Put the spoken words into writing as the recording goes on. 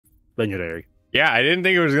Legendary. Yeah, I didn't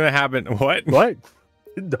think it was gonna happen. What? What?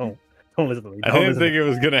 Don't listen to me. I didn't think it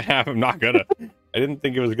was gonna happen. I'm not gonna. I didn't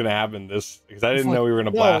think it was gonna happen this because I didn't know we were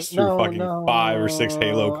gonna blast through fucking 5 or 6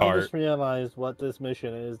 Halo cart. I just realized what this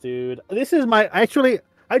mission is, dude. This is my actually.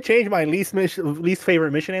 I changed my least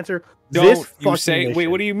favorite mission answer. Don't you say? Mission. Wait,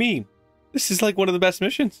 what do you mean? This is like one of the best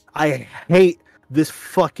missions. I hate this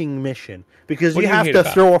fucking mission because you have to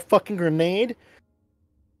throw a fucking grenade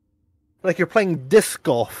like you're playing disc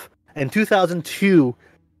golf in 2002.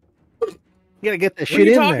 You gotta get this shit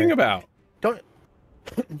in there. What are you talking about?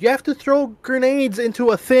 You have to throw grenades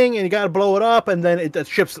into a thing and you gotta blow it up, and then the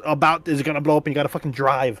ship's is gonna blow up, and you gotta fucking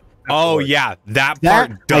drive. Oh yeah, that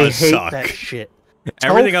part does suck. That shit.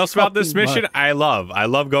 Everything else about this mission, I love. I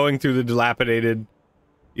love going through the dilapidated,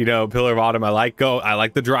 Pillar of Autumn. I like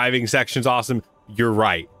the driving section's awesome. You're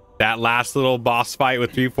right. That last little boss fight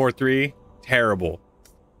with 343, terrible.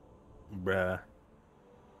 Bruh.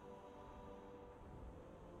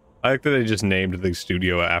 I like that they just named the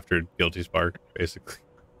studio after Guilty Spark, basically.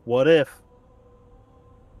 What if?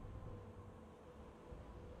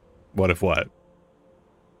 What if what?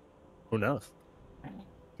 Who knows?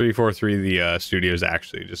 343, the studio is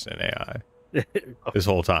actually just an AI. This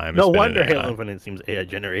whole time. No wonder Halo Infinite seems AI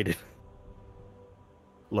generated.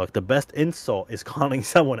 Look, the best insult is calling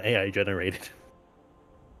someone AI generated.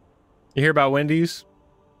 You hear about Wendy's?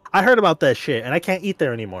 I heard about that shit, and I can't eat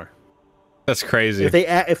there anymore. That's crazy. If they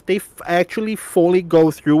actually fully go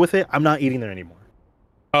through with it, I'm not eating there anymore.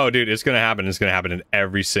 Oh, dude, it's gonna happen. It's gonna happen in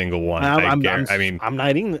every single one. I'm not eating.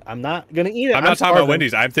 I'm not gonna eat it. I'm not talking about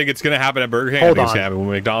Wendy's. I think it's gonna happen at Burger King. I think it's gonna happen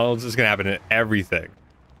with McDonald's. It's gonna happen in everything.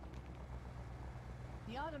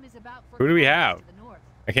 Who do we have?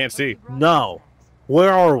 I can't see. No.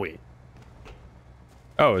 Where are we?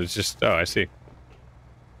 Oh, it's just. Oh, I see.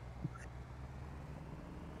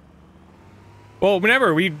 Well,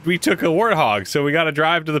 whenever we took a Warthog, so we got to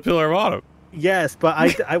drive to the Pillar of Autumn. Yes, but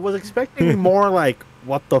I was expecting more like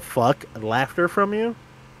what the fuck laughter from you.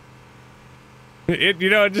 It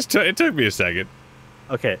took me a second.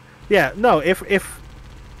 Okay, yeah, no, if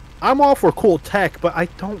I'm all for cool tech, but I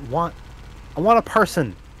want a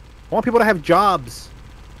person. I want people to have jobs.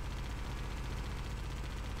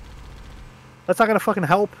 That's not gonna fucking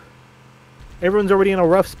help. Everyone's already in a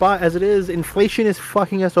rough spot as it is. Inflation is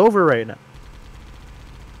fucking us over right now.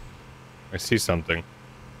 I see something.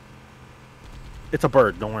 It's a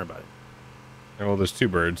bird. Don't worry about it. Well, there's 2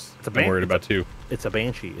 birds. I'm worried about 2. It's a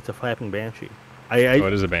banshee. It's a flapping banshee. Oh,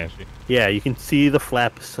 it is a banshee. Yeah, you can see the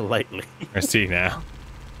flap slightly. I see now.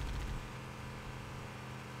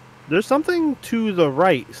 There's something to the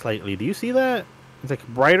right slightly. Do you see that? It's like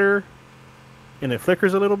brighter, and it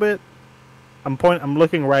flickers a little bit. I'm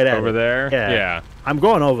looking right at it. Over there? Yeah. I'm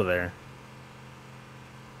going over there.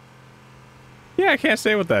 Yeah, I can't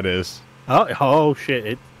say what that is. Oh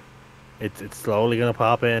shit! It's slowly gonna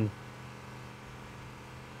pop in.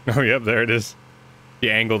 Oh yep, there it is.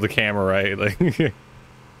 You angled the camera right, like.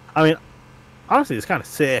 I mean, honestly, it's kind of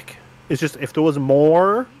sick. It's just if there was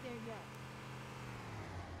more.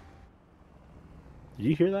 Did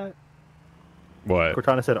you hear that? What?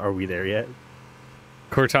 Cortana said, "Are we there yet?"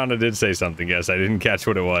 Cortana did say something. Yes, I didn't catch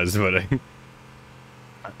what it was, but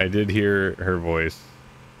I did hear her voice.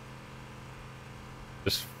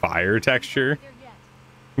 Just fire texture.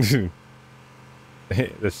 This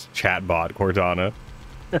chatbot Cortana.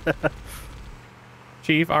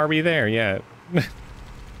 Chief, are we there yet?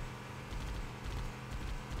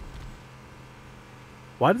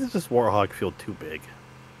 Why does this Warthog feel too big?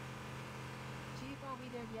 Chief, are we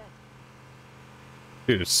there yet?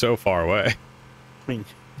 Dude, it's so far away. I mean,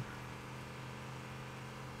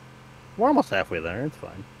 we're almost halfway there. It's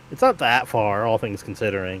fine. It's not that far, all things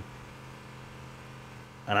considering.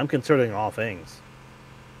 And I'm considering all things.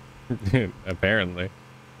 Apparently.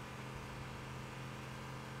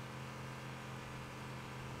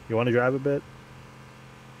 You want to drive a bit?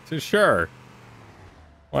 Sure.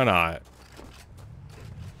 Why not?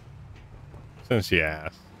 Since you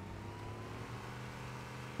asked.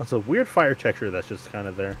 That's a weird fire texture that's just kind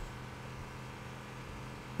of there.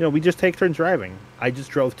 We just take turns driving. I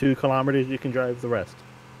just drove 2 kilometers. You can drive the rest.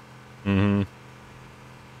 Mm-hmm.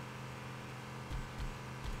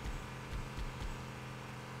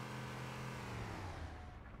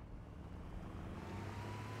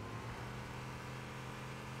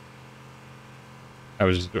 I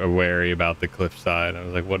was wary about the cliffside. I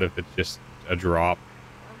was like, what if it's just a drop?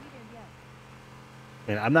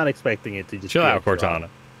 And I'm not expecting it to just chill out, Cortana.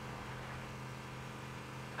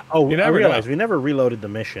 Oh, I realized we never reloaded the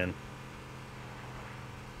mission.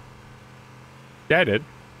 Yeah, I did.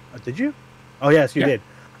 Did you? Oh, yes, you did.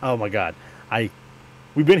 Oh, my God.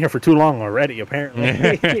 We've been here for too long already,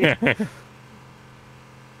 apparently.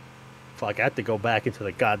 Fuck, I have to go back into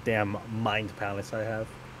the goddamn mind palace I have.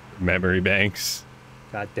 Memory banks.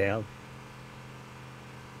 Goddamn.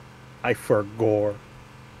 I forgore.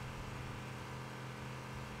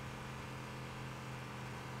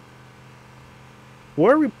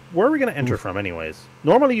 Where are we gonna enter from anyways?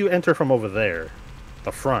 Normally you enter from over there.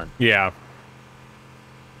 The front. Yeah.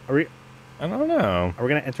 Are we I don't know. Are we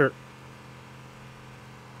gonna enter?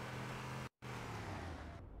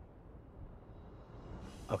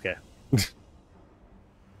 Okay.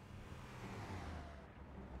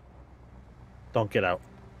 Don't get out.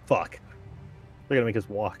 Fuck. They're gonna make us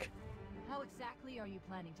walk. How exactly are you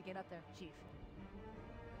planning to get up there, Chief?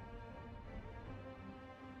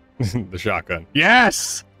 The shotgun.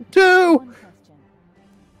 Yes! Two! One question.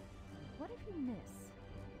 What if you miss?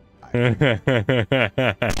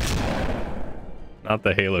 Not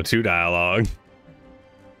the Halo 2 dialogue.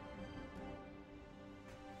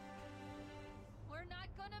 We're not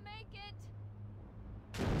gonna make it!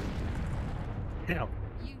 Damn.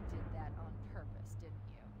 You did that on purpose, didn't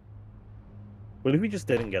you? What if we just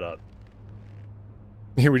didn't get up?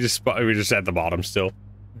 Here we just at the bottom still.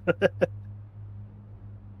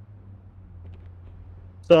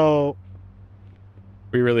 So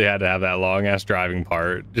We really had to have that long ass driving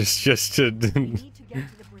part just to. We need to get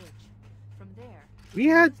to the bridge. From there, we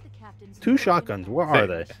had use the captain's 2 shotguns. Where are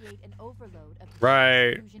they? initiate an overload of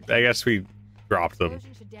Right. fusion I guess we dropped them.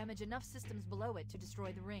 explosion should damage enough systems below it to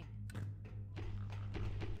destroy the ring.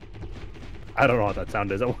 I don't know what that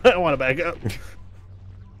sound is. I want to back up.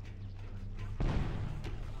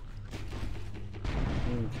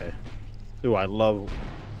 Okay. Ooh, I love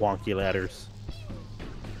wonky ladders.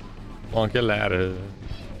 Wonky ladder.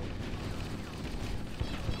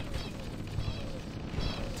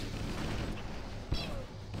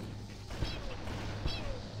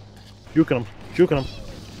 Juking them. Juking them.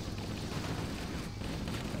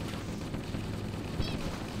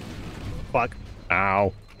 Fuck.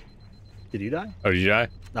 Ow. Did you die? Oh, did you die?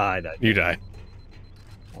 Nah, I died. You died.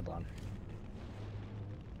 Hold on.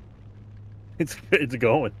 It's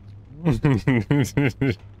going.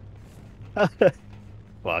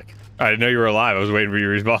 Fuck. I didn't know you were alive. I was waiting for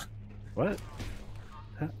you to respawn. What?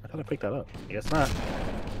 Huh? I thought I picked that up. I guess not.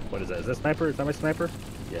 What is that? Is that sniper? Is that my sniper?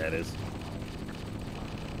 Yeah, it is.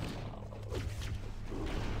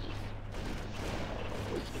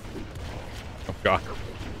 Oh, God.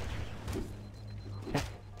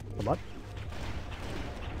 Come on.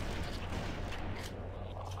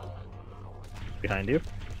 Behind you.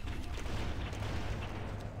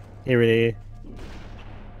 Here it is.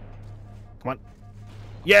 Come on.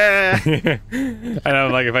 Yeah! And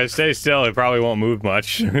I'm like, if I stay still, it probably won't move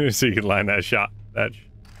much. So you can line that shot.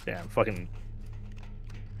 Damn, fucking.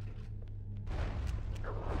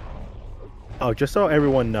 Oh, just so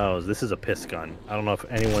everyone knows, this is a piss gun. I don't know if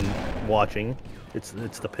anyone watching, it's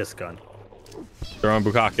the piss gun. They're on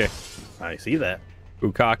Bukake. I see that.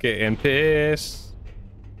 Bukake and piss.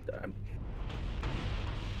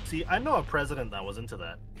 See, I know a president that was into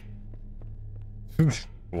that.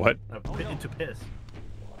 What? Into piss.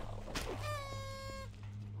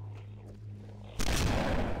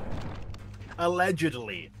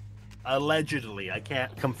 Allegedly. Allegedly. I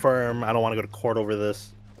can't confirm. I don't want to go to court over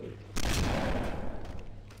this.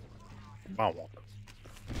 I don't want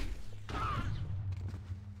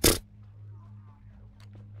this.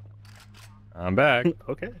 I'm back.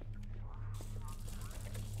 Okay.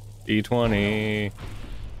 D20.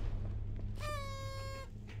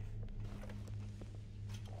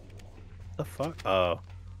 The fuck? Oh.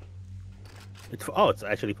 It's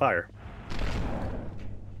actually fire.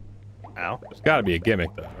 Ow. There's got to be a gimmick,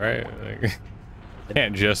 though, right? Like, it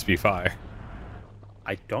can't just be fire.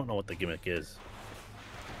 I don't know what the gimmick is.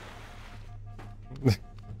 I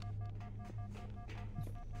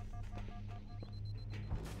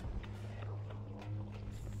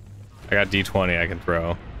got D20 I can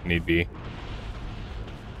throw. Need be.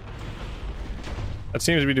 That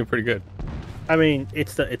seems to be doing pretty good. I mean,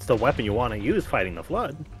 it's the weapon you want to use fighting the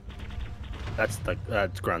flood. That's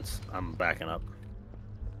grunts. I'm backing up.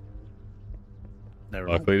 Never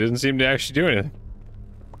mind. Luckily, it doesn't seem to actually do anything.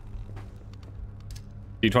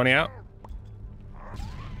 D20 out.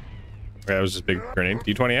 Okay, that was just a big grenade.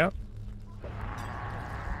 D20 out.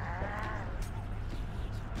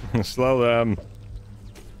 Slow them.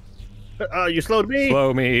 You slowed me.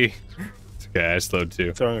 Slow me. It's okay, I slowed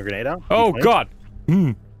too. Throwing a grenade out. Oh D20? God!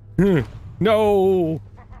 No!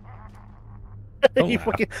 he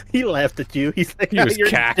fucking laughed at you. He's like, He was "You're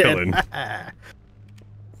cackling. dead."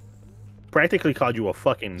 Practically called you a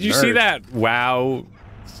fucking. Did you nerd. see that? Wow.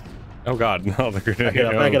 Oh god, no, the grenade.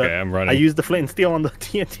 Back it up. I'm running. I used the flint and steel on the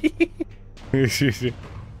TNT. Did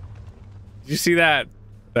you see that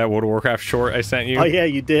World of Warcraft short I sent you? Oh yeah,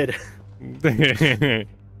 you did.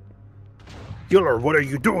 Giller, what are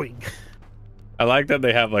you doing? I like that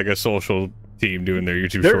they have like a social team doing their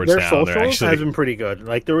YouTube shorts their now. Socials has been pretty good.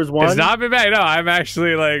 Like there was one. It's not been bad. No, I'm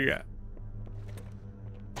actually like.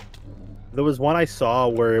 There was one I saw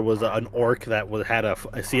where it was an orc that had a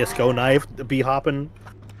CS:GO knife be hopping.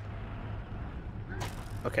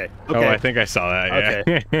 Okay. Oh, I think I saw that.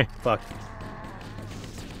 Yeah. Okay. Fuck.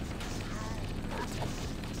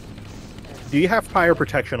 Do you have fire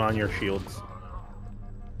protection on your shields?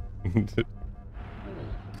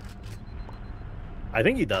 I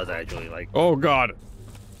think he does actually. Like. Oh god.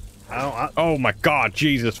 Oh my god,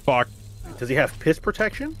 Jesus fuck. Does he have piss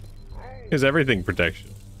protection? He has everything protection.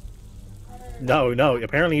 No.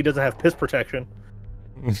 Apparently he doesn't have piss protection.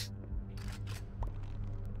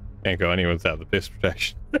 Can't go anywhere without the piss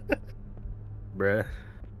protection. Bruh.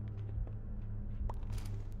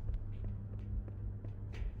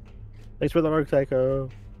 Thanks for the Arc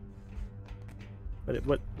Psycho.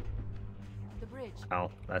 What? The bridge.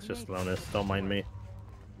 Oh, that's just slowness. Don't mind me.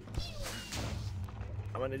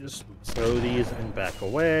 I'm gonna just slow these and back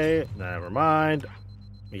away. Never mind.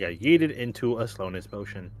 We got yeeted into a slowness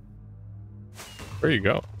motion. Where you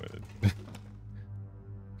go?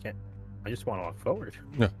 I just want to walk forward.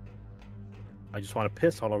 No. I just want to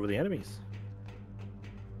piss all over the enemies.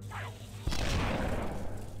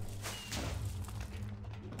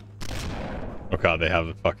 Oh god, they have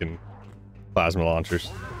the fucking plasma launchers.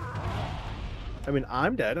 I mean,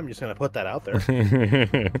 I'm dead. I'm just gonna put that out there.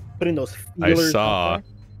 Putting those I feelers saw. out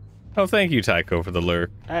Oh, thank you, Tycho, for the lurk.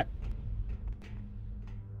 there.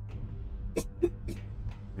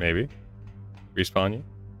 Maybe. Respawn you?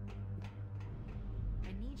 I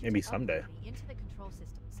need you Maybe to someday. upload me into the control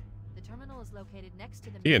systems. The terminal is located next to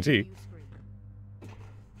the TNT. main view screen.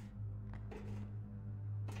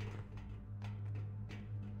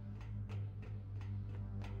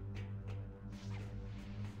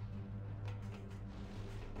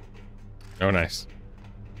 Oh, nice.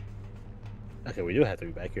 Okay, we do have to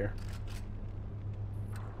be back here.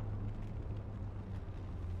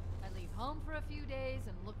 I leave home for a few days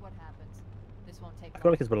and look what happens. This won't take I feel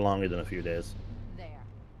long. like it's been longer than a few days. There.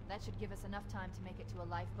 That should give us enough time to make it to a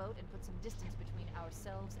lifeboat and put some distance between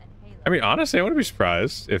ourselves and Halo. I mean, honestly, I wouldn't be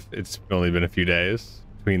surprised if it's only been a few days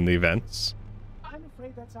between the events. I'm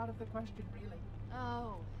afraid that's out of the question, really.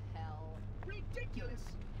 Oh, hell. Ridiculous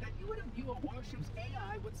that you would imbue a warship's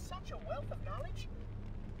AI with such a wealth of knowledge.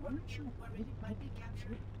 Weren't you worried it might be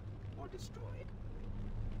captured or destroyed?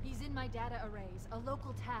 He's in my data arrays, a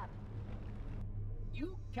local tab.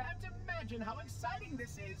 You can't imagine how exciting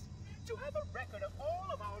this is to have a record of all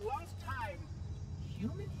of our lost time.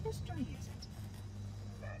 Human history, is it?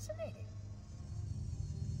 Fascinating.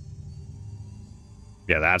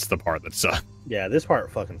 Yeah, that's the part that sucks. Yeah, this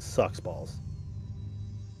part fucking sucks balls.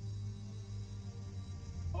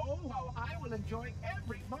 Oh, how I will enjoy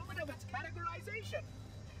every moment of its categorization.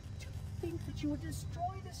 To think that you would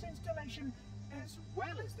destroy this installation as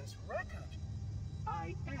well as this record.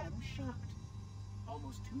 I am shocked.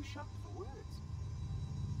 Almost too shocked for words.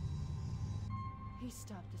 He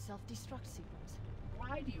stopped the self-destruct sequence.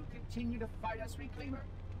 Why do you continue to fight us, Reclaimer?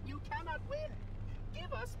 You cannot win.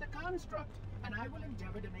 Give us the construct, and I will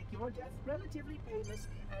endeavor to make your death relatively painless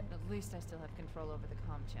and... At least I still have control over the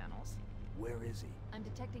comm channels. Where is he? I'm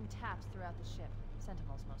detecting taps throughout the ship.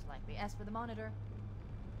 Sentinels, most likely. As for the monitor,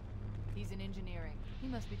 he's in engineering. He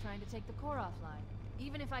must be trying to take the core offline.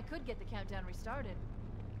 Even if I could get the countdown restarted,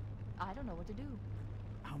 I don't know what to do.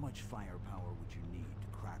 How much firepower would you need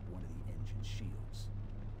to crack one of the engine shields?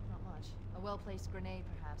 Not much. A well-placed grenade,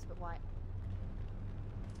 perhaps, but why?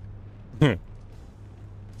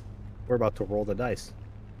 We're about to roll the dice.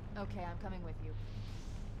 Okay, I'm coming with you.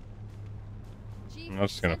 Chief, I'm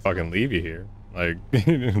just gonna Sentinel. fucking leave you here.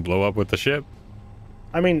 Like, blow up with the ship.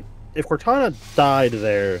 I mean, if Cortana died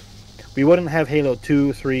there, we wouldn't have Halo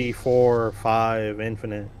 2, 3, 4, 5,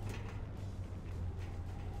 Infinite.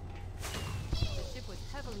 The ship was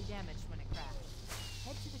heavily damaged when it crashed.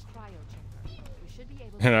 Head to the cryo chamber. We should be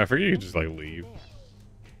able to... And I figured you could just, like, leave. There.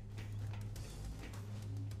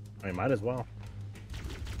 I mean, might as well.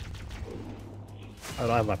 I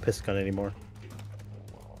don't have my piss gun anymore.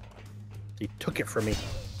 He took it from me.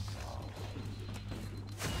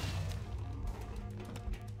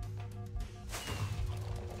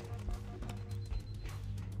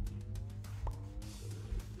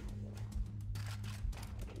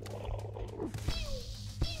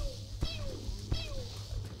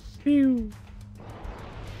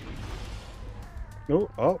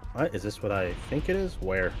 Is this what I think it is?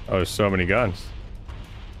 Where? Oh, there's so many guns.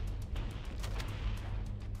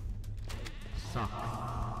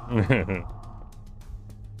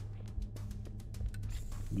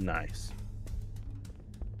 Nice.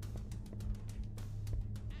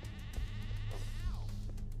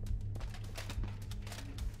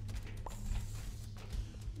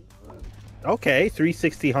 Okay,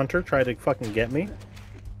 360 Hunter tried to fucking get me.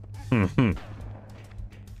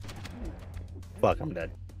 Fuck, I'm dead.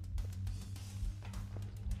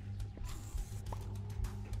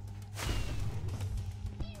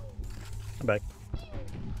 I'm back.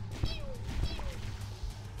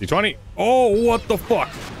 D20. Oh, what the fuck?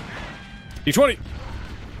 D20.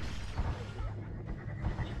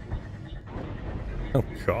 Oh,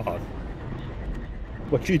 God.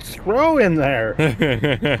 What you throw in there?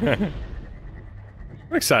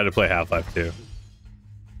 I'm excited to play Half-Life 2.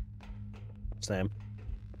 Same.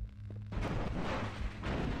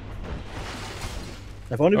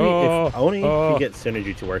 If only we could get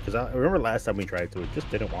Synergy to work, because I remember last time we tried to, it just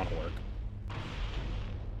didn't want to work.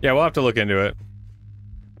 Yeah, we'll have to look into it.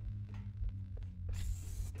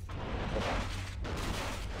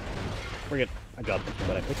 We're good. I got it,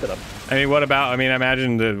 but I picked it up. I mean, what about, I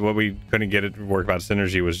imagine that what we couldn't get it to work about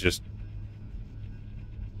Synergy was just...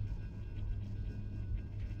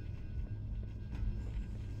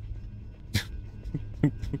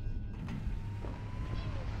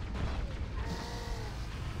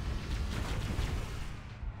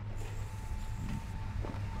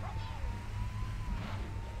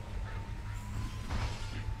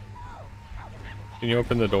 Can you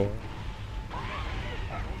open the door?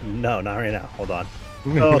 No, not right now. Hold on.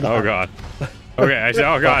 Oh, God. Okay, I said,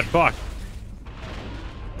 oh God, fuck.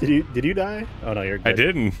 Did you die? Oh no, you're good. I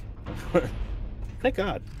didn't. Thank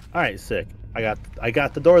God. All right, sick. I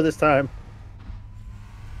got the door this time.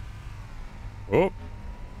 Oh.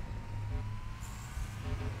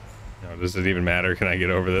 No, does it even matter? Can I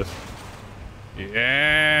get over this?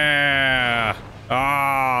 Yeah.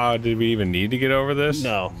 Ah, did we even need to get over this?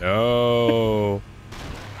 No. No.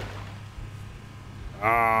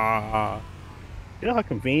 Ah. You know how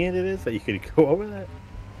convenient it is that you could go over that?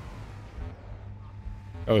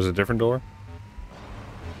 Oh, is it a different door?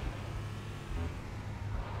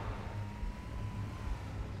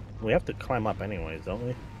 We have to climb up anyways, don't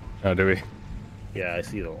we? Oh, do we? Yeah, I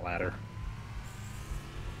see the ladder.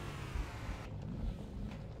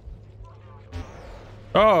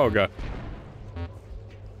 Oh, God.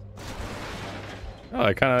 Oh,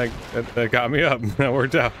 that kind of that got me up. That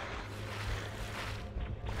worked out.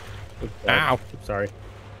 Ow. Sorry.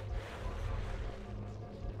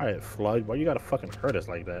 Alright, Flood, why you gotta fucking hurt us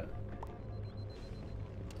like that?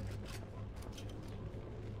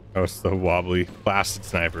 Oh, it's the wobbly blasted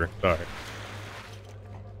sniper. Sorry.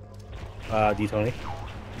 D20.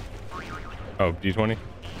 Oh, D20?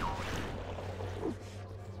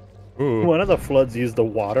 Ooh. One of the Floods used the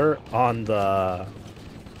water on the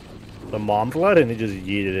mom Flood and he just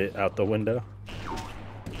yeeted it out the window.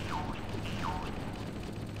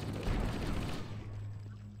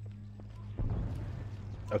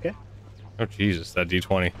 Okay. Oh, Jesus, that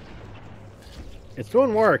D20. It's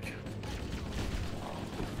doing work.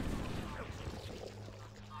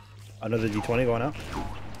 Another D20 going out.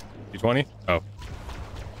 D20? Oh.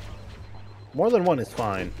 More than one is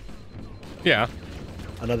fine. Yeah.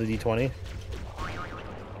 Another D20.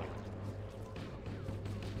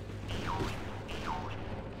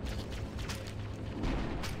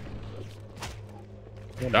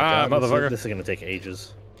 Oh my God, motherfucker. This is gonna take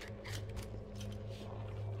ages.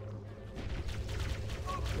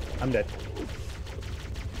 I'm dead.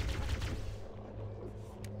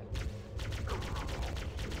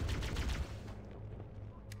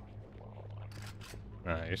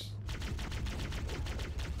 Nice.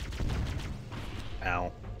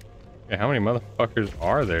 Ow. Yeah, how many motherfuckers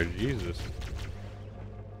are there? Jesus.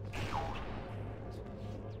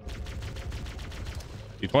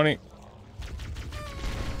 D20.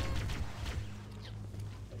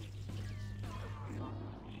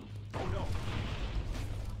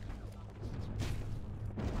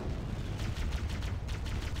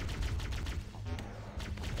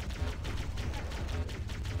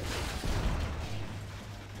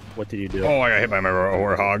 What did you do? Oh, I got hit by my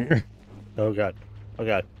warthog. Oh God. Oh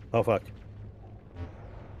God. Oh fuck.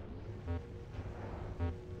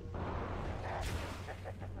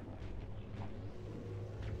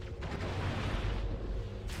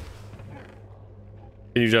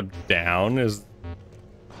 Can you jump down? Is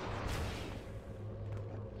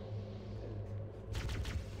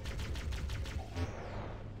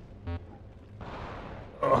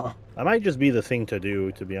That might just be the thing to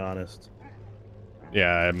do, to be honest.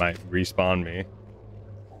 Yeah, it might respawn me.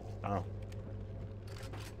 Oh.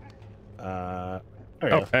 There we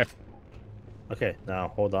Oh, go. hey. Okay, now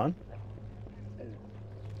hold on.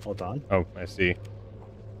 Hold on. Oh, I see.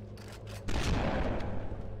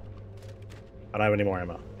 I don't have any more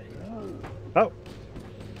ammo. Oh.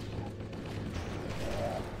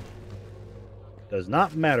 Does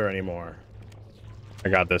not matter anymore. I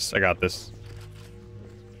got this. I got this.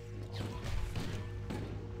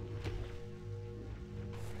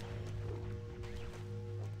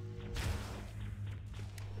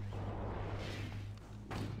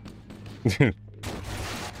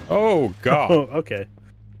 Oh, God. Oh, okay.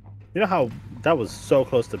 You know how that was so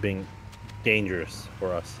close to being dangerous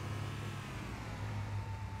for us.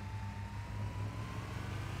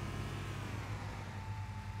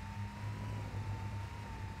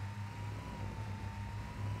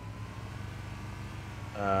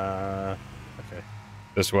 Okay.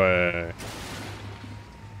 This way.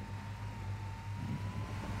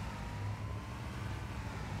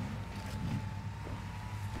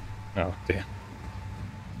 Oh, damn.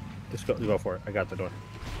 Just go for it. I got the door.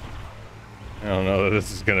 I don't know that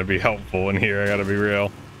this is going to be helpful in here. I got to be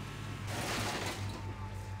real.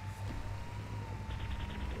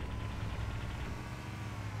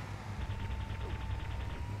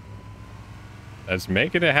 That's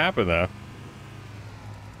making it happen, though.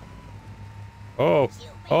 Oh.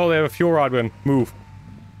 Oh, they have a fuel rod gun. Move.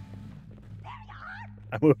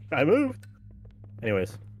 I moved.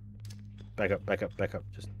 Anyways. Back up, back up, back up.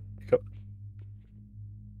 Just back up.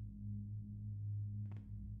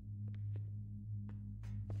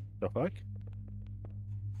 The fuck?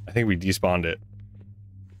 I think we despawned it.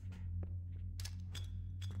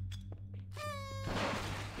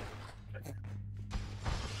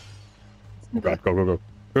 Oh God, go, go, go.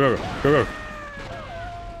 Go, go, go, go.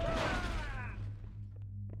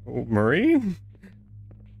 Oh, Marine?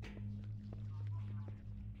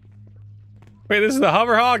 Wait, this is the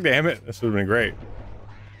hover hog, damn it. This would have been great.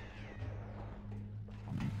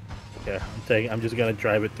 Yeah, I'm just gonna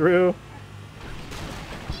drive it through.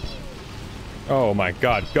 Oh my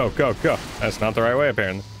God, go, go, go. That's not the right way,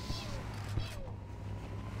 apparently.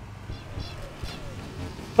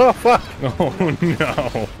 Oh fuck! Oh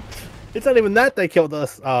no. It's not even that they killed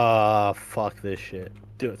us. Ah, fuck this shit.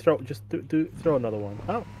 Do it. Throw another one.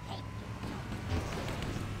 Oh.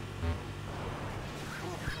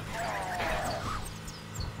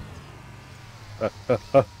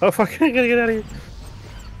 Oh fuck! I gotta get out of here.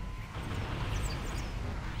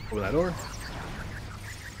 Open that door.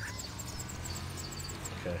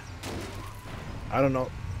 Okay. I don't know.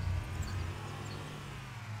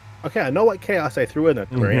 Okay, I know what chaos I threw in at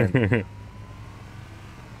the very end.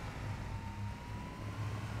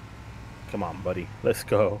 Come on, buddy. Let's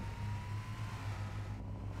go.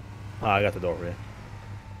 Ah, I got the door for you.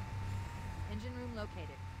 Engine room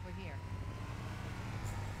located. We're here.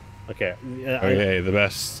 Okay. Okay, the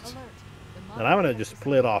best. Alert. The And I'm gonna monitor just is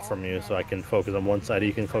split all off from you so I command can focus on one side,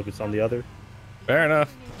 you can focus on the other. Fair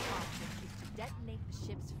enough. option is to detonate the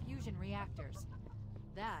ship's fusion reactors.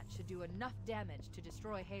 That should do enough damage to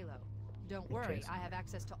destroy Halo. Don't worry, Okay. I have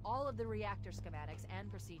access to all of the reactor schematics and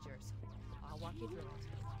procedures. I'll walk you through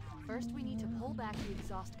it. First, we need to pull back the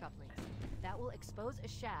exhaust couplings. That will expose a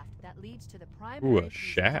shaft that leads to the primary fusion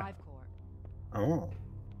shaft. drive core. Oh.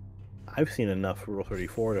 I've seen enough Rule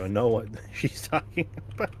 34 to know what she's talking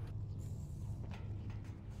about.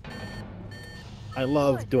 I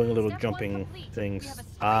love Good. doing little Step one jumping complete. We things. have a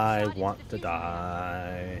straight I shot into want the to fusion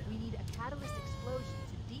die. reactor. We need a catalyst explosion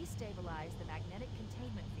to destabilize the magnetic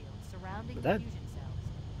containment field surrounding But the that- fusion cells.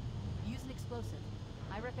 Use an explosive.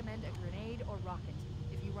 I recommend a grenade or rocket.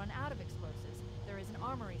 If you run out of explosives, there is an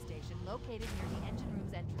armory station located near the engine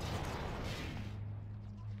room's entrance.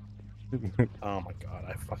 Oh my god,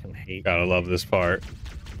 I fucking hate. Gotta love this part.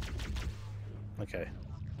 Okay.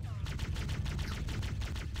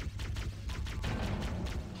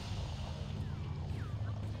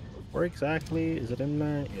 Where exactly is it in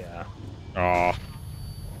there? Yeah. Aw.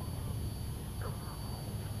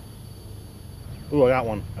 Ooh, I got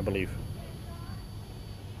one, I believe.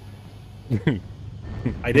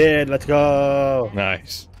 I did. Let's go.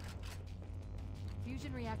 Nice.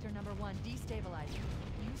 Fusion reactor number 1 destabilized.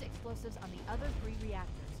 Use explosives on the other 3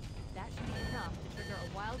 reactors. That should be enough to trigger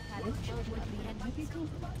a wildcat explosion of the engines.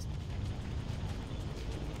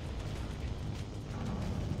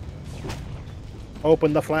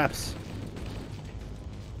 Open the flaps.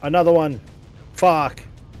 Another one. Fuck.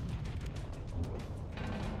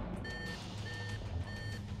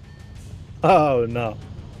 Oh no.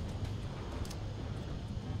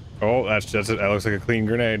 Oh, that's it. That looks like a clean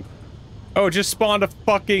grenade. Oh, it just spawned a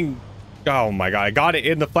fucking Oh my god, I got it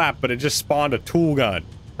in the flap, but it just spawned a tool gun.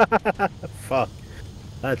 Fuck.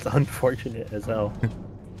 That's unfortunate as hell.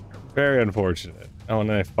 Very unfortunate. Oh, and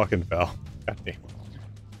then I fucking fell. God damn.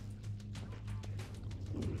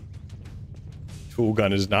 Tool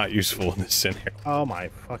gun is not useful in this scenario. Oh my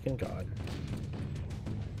fucking god.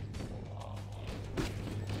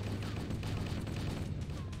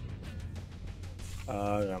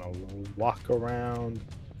 I'm gonna walk around.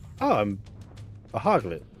 Oh, I'm a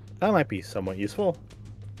hoglet. That might be somewhat useful.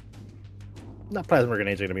 Not plasma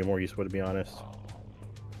grenades are gonna be more useful, to be honest.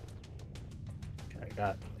 Okay, I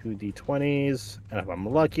got 2 D20s, and if I'm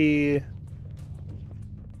lucky.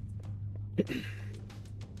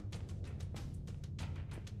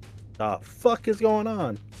 The fuck is going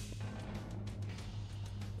on?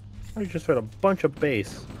 I just heard a bunch of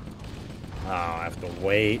bass. Oh, I have to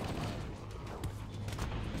wait.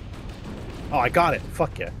 Oh, I got it.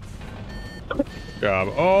 Fuck yeah.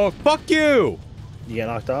 Job. Oh, fuck you! You get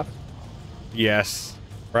knocked off? Yes.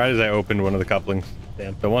 Right as I opened one of the couplings.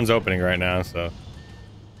 Damn. The one's opening right now, so.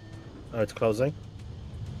 Oh, it's closing.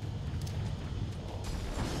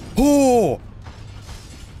 Oh!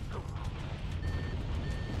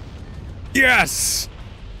 Yes!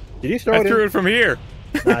 Did you throw I it threw in? it from here.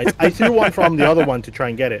 Nice. I threw one from the other one to try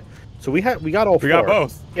and get it. So we got all four. We got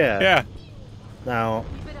both. Yeah. Yeah. Now,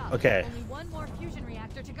 Keep it up. okay. Only one more fusion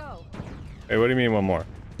reactor to go. Hey, what do you mean one more?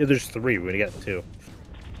 Yeah, there's 3. We're gonna get 2.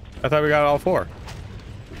 I thought we got all 4.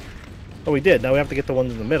 Oh, we did. Now we have to get the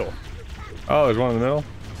ones in the middle. Oh, there's one in the middle?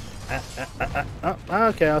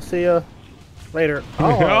 Okay, I'll see you later.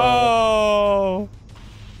 Oh!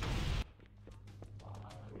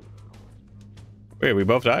 Wait, we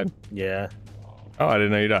both died? Yeah. Oh, I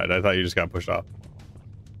didn't know you died. I thought you just got pushed off.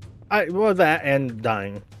 Well, that and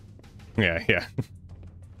dying. Yeah, yeah.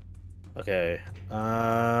 Okay.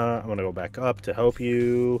 I'm gonna go back up to help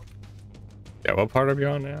you. Yeah, what part are we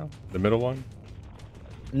on now? The middle one?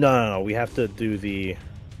 No. We have to do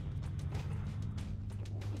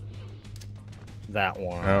that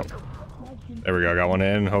one. Oh. There we go. Got one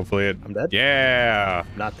in. Hopefully it... I'm dead? Yeah!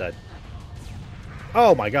 Not dead.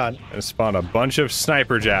 Oh my god. It spawned a bunch of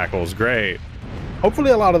sniper jackals. Great.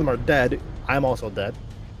 Hopefully a lot of them are dead. I'm also dead.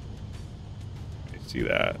 I see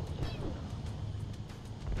that.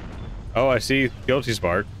 Oh, I see Guilty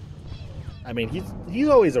Spark. I mean, he's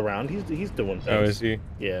always around. He's doing things. Oh, is he?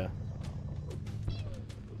 Yeah.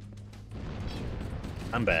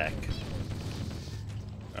 I'm back.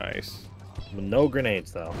 Nice. With no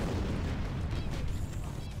grenades though.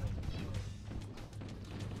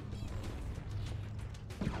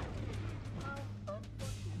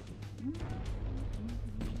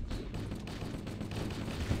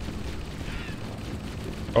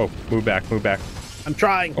 Oh, move back, move back. I'm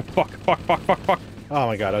trying. Oh, fuck. Oh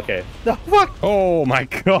my god, okay. No, fuck! Oh my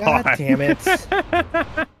god. God damn it.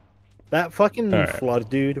 That fucking All right. flood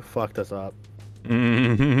dude fucked us up.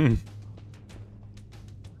 Mm-hmm.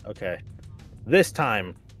 Okay. This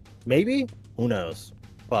time. Maybe? Who knows?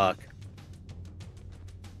 Fuck.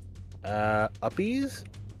 Uppies?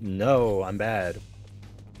 No, I'm bad.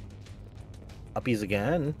 Uppies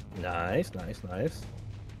again. Nice.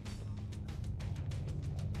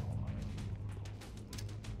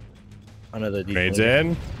 Another Grenades D20.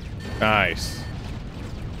 in. Nice.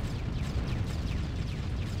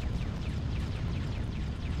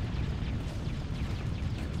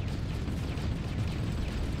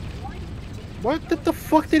 What the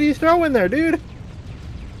fuck did he throw in there, dude?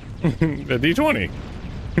 The D20.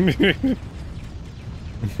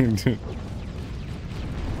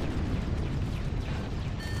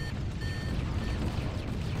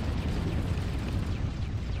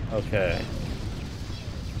 Okay.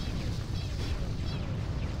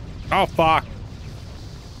 Oh, fuck.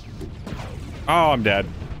 Oh, I'm dead.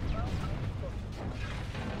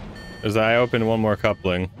 As I open one more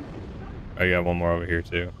coupling. Oh, you have one more over here,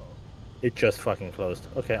 too. It just fucking closed.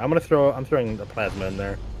 Okay, I'm throwing the plasma in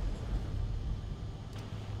there.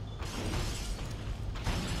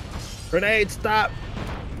 Grenade, stop!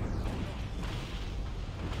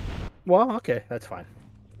 Well, okay, that's fine.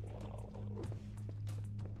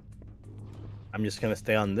 I'm just gonna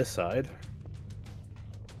stay on this side.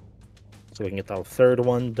 So we can get the third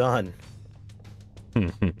one done.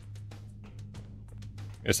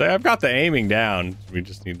 Yes, I've got the aiming down. We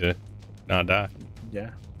just need to not die.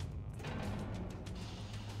 Yeah.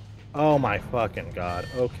 Oh my fucking god.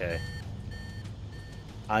 Okay.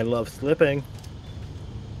 I love slipping.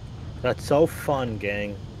 That's so fun,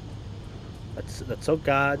 gang. That's so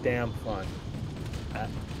goddamn fun.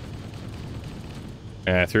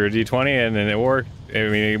 And I threw a D20 and then it worked. I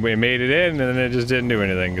mean, we made it in and then it just didn't do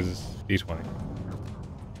anything because it's D20.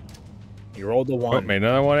 You rolled the Oh, one. made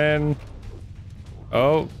another one in.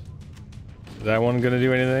 Oh. Is that one gonna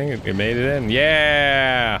do anything? It made it in.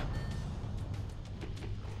 Yeah!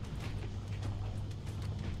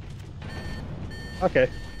 Okay.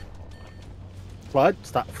 Flood,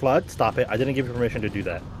 stop it. I didn't give you permission to do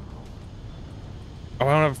that. Oh,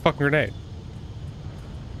 I don't have a fucking grenade.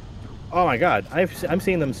 Oh my god, I'm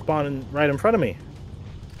seeing them spawning right in front of me.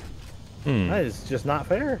 Hmm. That is just not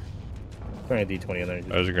fair. Throwing a D20 in there.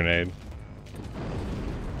 That was a grenade.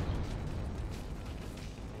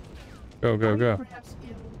 Go, go, go. Perhaps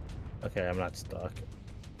ill. Okay, I'm not stuck.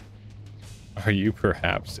 Are you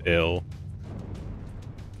perhaps ill?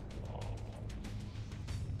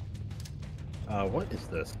 What is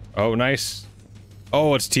this? Oh, nice.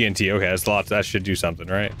 Oh, it's TNT. Okay, that's lots. That should do something,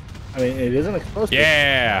 right? I mean, it isn't explosive.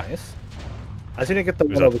 Yeah! Nice. I didn't get the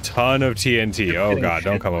There's one over. a ton of TNT. Oh getting god,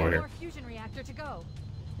 don't shit. come over One here. more fusion reactor to go.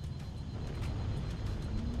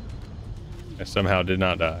 I somehow did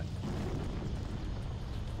not die.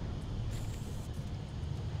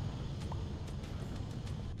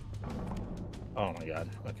 Oh my god.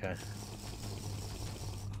 Okay.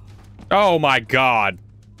 Oh my god!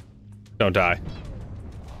 Don't die.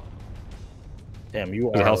 Damn,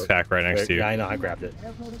 you There's are. a health pack right next to you. Yeah, I know. I grabbed it.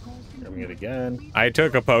 Grabbing it again. I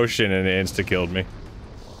took a potion and it insta-killed me.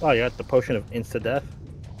 Oh, you got the potion of insta death.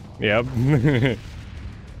 Yep.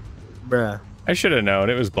 Bruh. I should have known.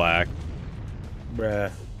 It was black.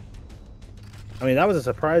 Bruh. I mean, that was a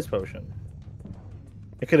surprise potion.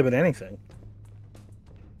 It could have been anything.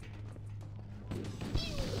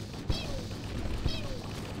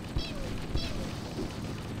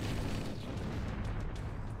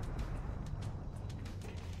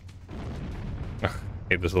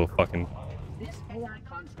 Hate this little fucking... This AI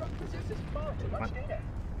construct possesses far too much data.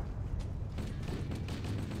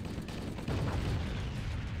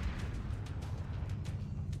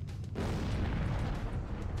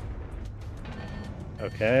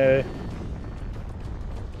 Okay.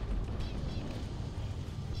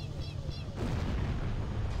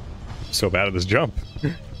 So bad at this jump.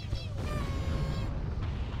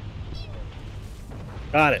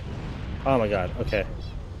 Got it. Oh my god. Okay.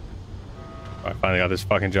 I finally got this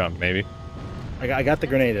fucking jump, maybe. I got the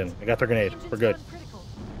grenade in. I got the grenade. We're good.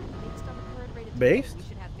 Based?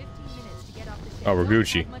 Oh, we're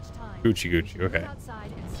Gucci. Gucci, Gucci. Okay.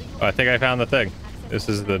 Oh, I think I found the thing. This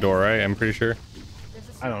is the door, right? I'm pretty sure.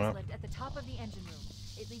 I don't know.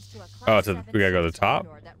 Oh, we gotta go to the top?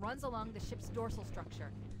 That runs along the ship's dorsal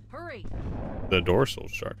structure. Hurry! The dorsal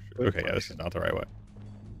structure. Okay, yeah, this is not the right way.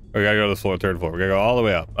 We gotta go to the floor, third floor. We gotta go all the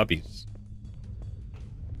way up. Uppies.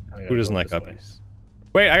 Who doesn't like uppies?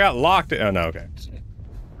 Wait, I got locked. Oh, no, okay.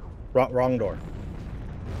 Wrong door.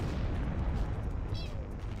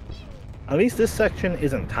 At least this section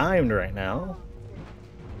isn't timed right now.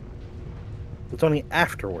 It's only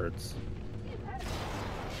afterwards.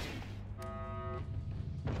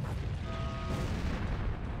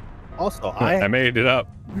 Also, I made it up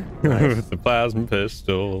with the plasma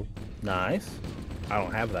pistol. Nice. I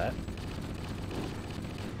don't have that.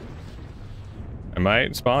 I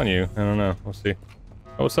might spawn you. I don't know. We'll see.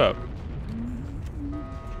 Oh, what's up?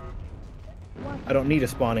 I don't need a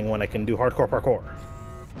spawning one. I can do hardcore parkour.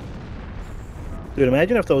 Dude,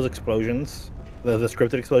 imagine if those explosions, the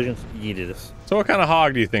scripted explosions, yeeted us. So what kind of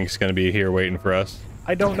hog do you think is going to be here waiting for us?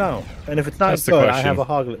 I don't know. And if it's not That's the good, I question. have a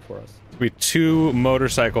hoglet for us. It'll be 2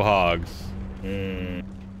 motorcycle hogs.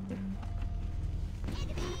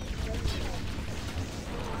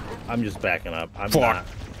 I'm just backing up. Fuck.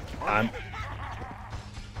 I'm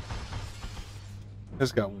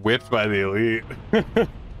Just got whipped by the elite.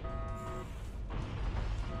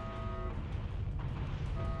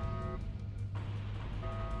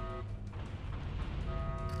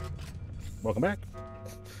 Welcome back.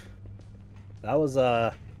 That was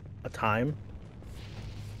a time.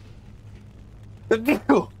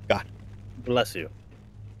 God. Bless you.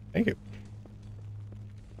 Thank you.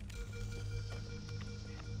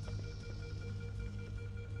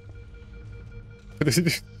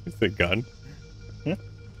 It's the gun.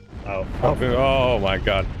 Oh. Oh my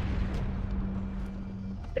god.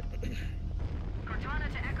 Cortana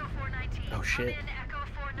to Echo 419. Oh, shit. Come in, Echo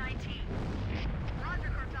 419.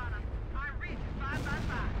 Roger, Cortana. En route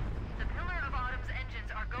 555. The Pillar of Autumn's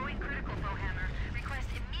engines are going critical, Bowhammer. Request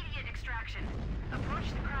immediate extraction. Approach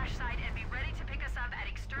the crash site and be ready to pick us up at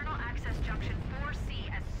external access junction 4C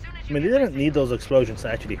as soon as I you mean, they didn't need those explosions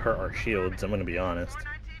to actually hurt our shields, I'm gonna be honest.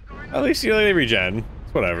 At least they regen.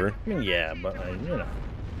 It's whatever. I mean, yeah, but, you know.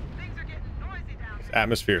 Things are getting noisy down It's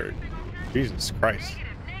atmospheric. Jesus Christ.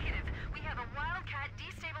 Negative. We have a wildcat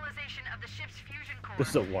destabilization of the ship's fusion core. This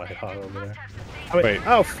is a white hog over there. I mean, Wait.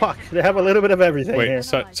 Oh fuck! They have a little bit of everything Wait, here.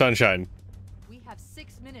 Sunshine. We have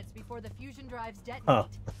 6 minutes before the fusion drives detonate. Huh.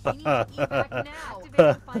 We need to evac now. Activate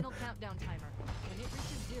the final countdown timer. When it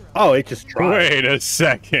reaches 0, Oh, it just tried. Wait a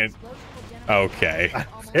second. explosion will generate Okay. I'm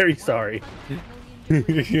almost very sorry. 100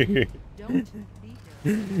 million debris. Don't be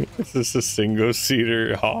nervous. This is a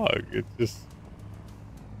single-seater hog. It just...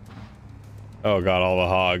 Oh god, all the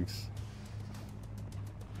hogs.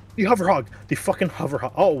 The hover hog. The fucking hover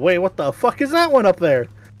hog. Oh wait, what the fuck is that one up there?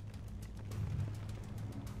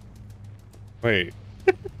 Wait.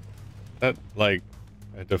 That, like,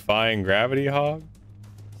 a defying gravity hog?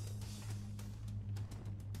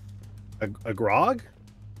 A grog?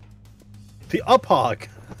 The up hog.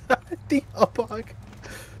 The up hog.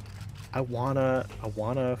 I wanna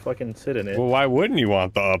fucking sit in it. Well, why wouldn't you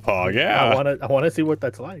want the up hog? Yeah. I wanna see what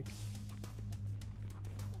that's like.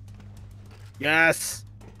 Yes.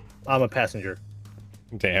 I'm a passenger.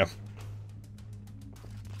 Damn.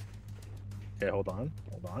 Okay, hold on.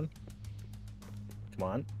 Come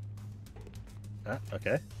on. Ah,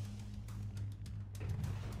 okay.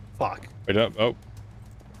 Fuck. Wait up. Oh.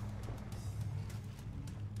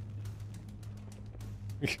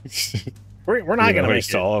 We're not gonna make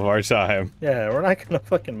waste it. all of our time. Yeah, we're not gonna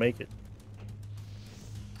fucking make it.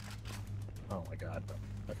 Oh my god.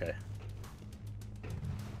 Okay.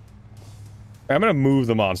 I'm gonna move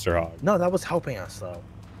the monster hog. No, that was helping us though.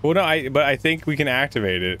 Well, no, but I think we can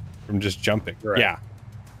activate it from just jumping. Right. Yeah.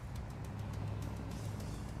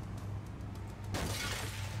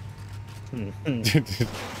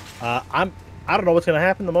 I don't know what's gonna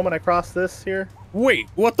happen the moment I cross this here. Wait,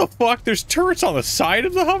 what the fuck? There's turrets on the side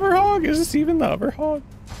of the hover hog? Is this even the hover hog?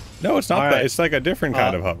 No, it's not All that. right. It's like a different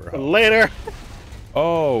kind of hover hog. Later.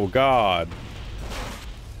 Oh, God.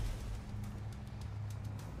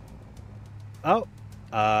 Oh,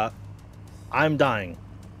 I'm dying.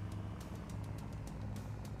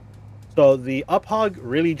 So the up hog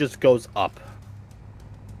really just goes up.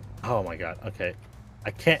 Oh my god. Okay,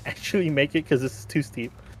 I can't actually make it because this is too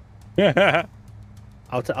steep.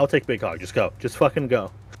 I'll take big hog. Just go. Just fucking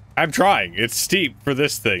go. I'm trying. It's steep for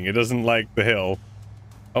this thing. It doesn't like the hill.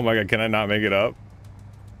 Oh my god, can I not make it up?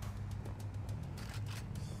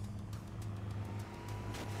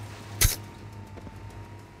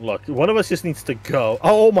 Look, one of us just needs to go.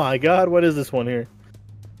 Oh my god, what is this one here?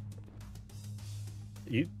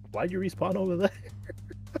 Why'd you respawn over there?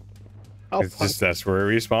 Oh, It's just that's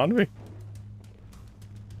where it respawned me.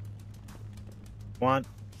 Come on.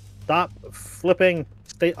 Stop flipping.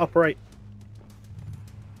 Stay upright.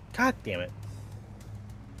 God damn it.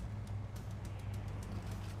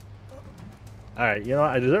 Alright, you know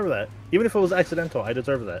what? I deserve that. Even if it was accidental, I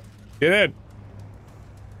deserve that. Get in.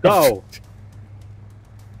 Go!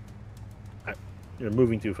 You're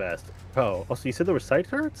moving too fast. Oh, so you said there were side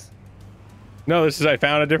turrets? No, this is, I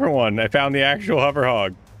found a different one. I found the actual hover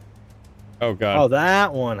hog. Oh god. Oh,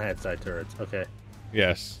 that one had side turrets. Okay.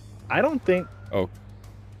 Yes. I don't think Oh,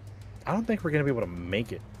 we're gonna be able to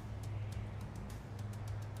make it.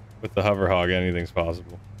 with the hover hog, anything's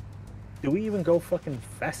possible. Do we even go fucking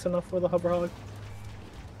fast enough with a hover hog?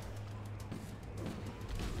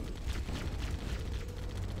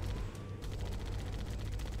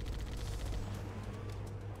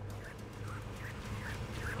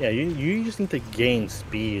 Yeah, you just need to gain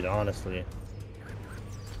speed, honestly.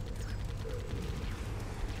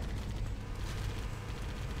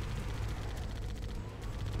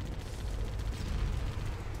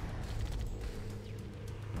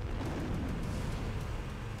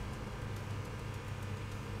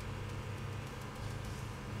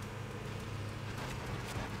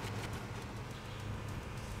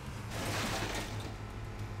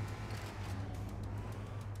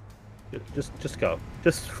 Just go.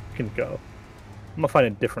 Just fucking go. I'm gonna find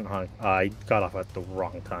a different hog. I got off at the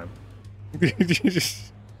wrong time.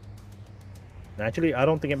 Actually, I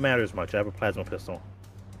don't think it matters much. I have a plasma pistol.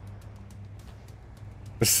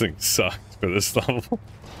 This thing sucks for this level.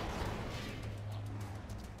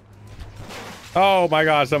 Oh my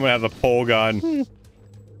god, someone has a pole gun.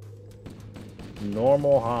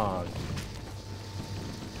 Normal hog.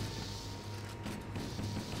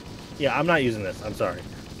 Yeah, I'm not using this. I'm sorry.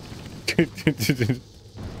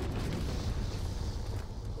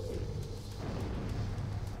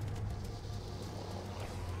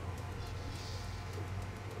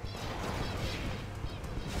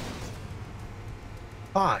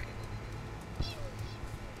 Fuck.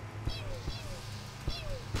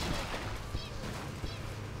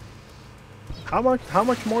 How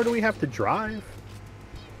much more do we have to drive?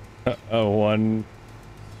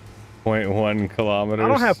 1.1 kilometers. I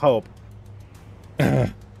don't have hope.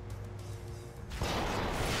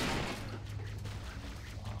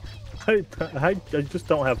 I just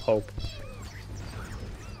don't have hope.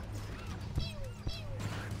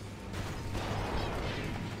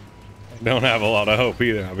 Don't have a lot of hope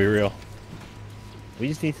either, I'll be real. We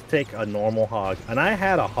just need to take a normal hog. And I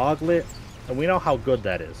had a hoglet, and we know how good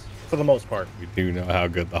that is, for the most part. We do know how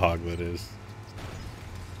good the hoglet is.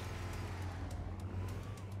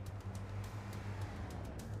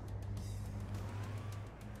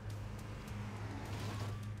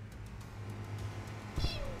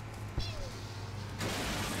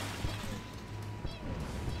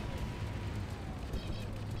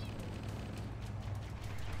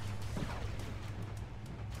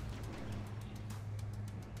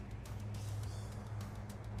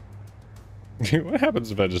 What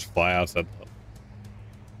happens if I just fly outside the...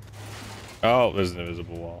 Oh, there's an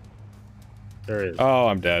invisible wall. There is. Oh,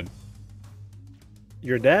 I'm dead.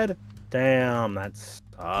 You're dead? Damn, that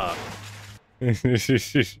sucks.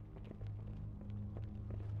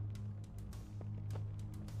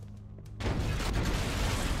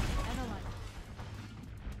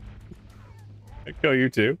 I kill you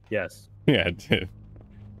too? Yes. Yeah, I did.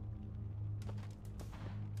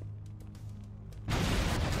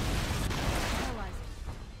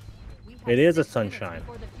 It is a sunshine.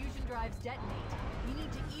 Before the fusion drives detonate. We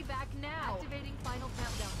need to evac now. Activating final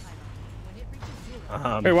countdown timer. When it reaches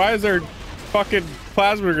 0. Hey, why is there fucking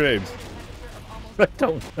plasma grenades? I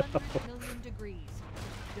don't know.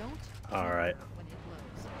 All right.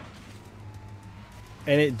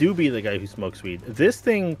 And it do be the guy who smokes weed. This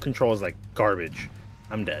thing controls like garbage.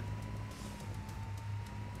 I'm dead.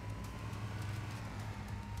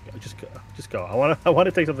 Just go. Just go. I want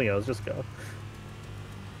to take something else. Just go.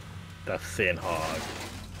 The thin hog.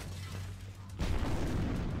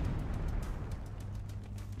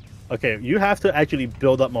 Okay, you have to actually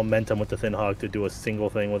build up momentum with the thin hog to do a single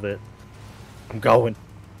thing with it. I'm going.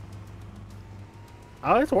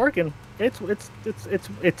 Oh, it's working. It's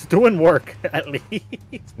doing work at least.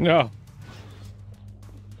 No.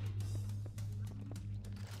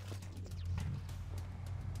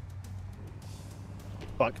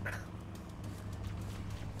 Fuck.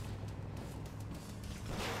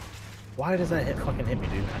 Why does that fucking hit me,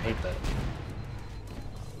 dude? I hate that.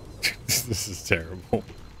 This is terrible.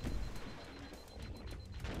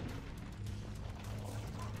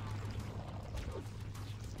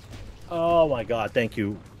 Oh my god, thank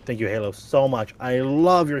you, Halo, so much. I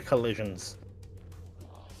love your collisions.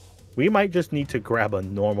 We might just need to grab a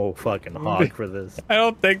normal fucking hog for this. I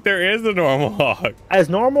don't think there is a normal hog. As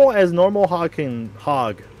normal hog can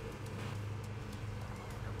hog.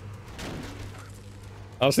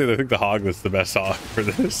 Honestly, I think the hoglet's the best hog for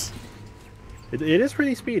this. It is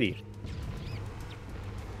pretty speedy.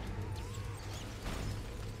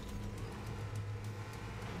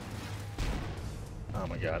 Oh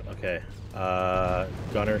my god, okay.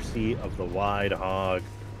 Gunner seat of the wide hog.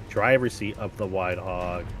 Driver seat of the wide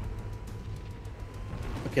hog.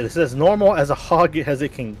 Okay, this is as normal as a hog as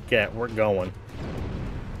it can get. We're going.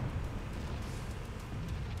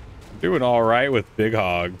 Doing all right with big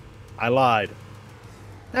hog. I lied.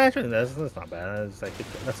 Actually, that's not bad.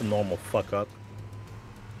 That's a normal fuck up.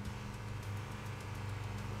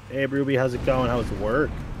 Hey, Ruby, how's it going? How's work?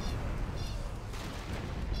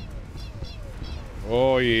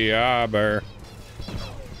 Oh yeah, bear.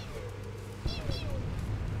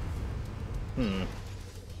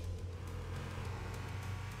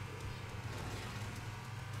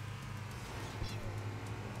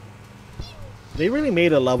 They really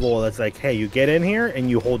made a level that's like, hey, you get in here and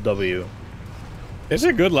you hold W. It's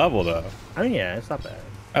a good level though. I mean, yeah, it's not bad.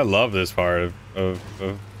 I love this part of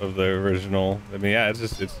the original. I mean, yeah,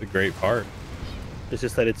 it's a great part. It's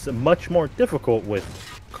just that it's much more difficult with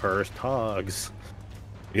cursed hogs.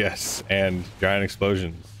 Yes, and giant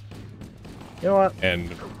explosions. You know what? And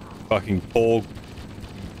fucking pole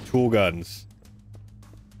tool guns.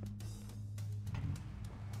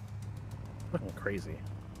 Fucking crazy.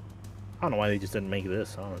 I don't know why they just didn't make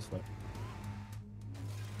this, honestly.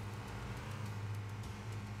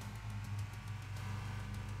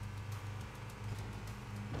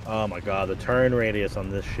 Oh my god, the turn radius on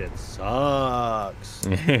this shit sucks.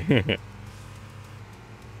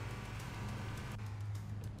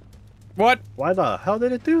 What? Why the hell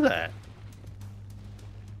did it do that?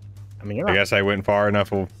 I mean, I guess I went far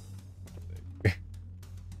enough. I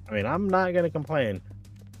mean, I'm not gonna complain.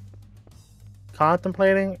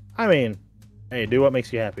 Contemplating? I mean, hey, do what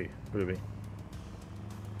makes you happy, Ruby.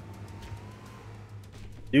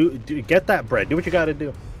 Do get that bread. Do what you gotta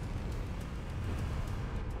do.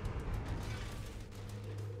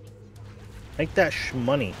 Make that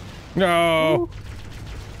money. No.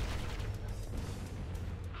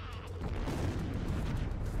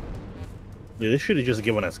 Yeah, they should have just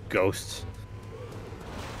given us ghosts.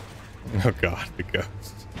 Oh god, the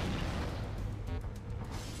ghost.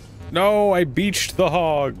 No, I beached the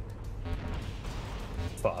hog.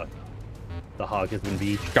 Fuck. The hog has been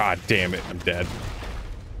beached. God damn it, I'm dead.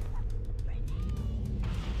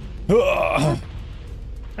 Ugh.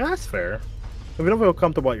 That's fair. If you don't feel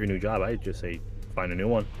comfortable at your new job, I'd just say find a new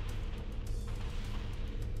one.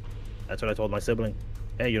 That's what I told my sibling.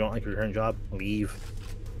 Hey, you don't like your current job? Leave.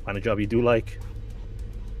 Find a job you do like.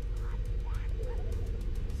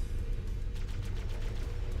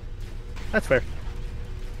 That's fair.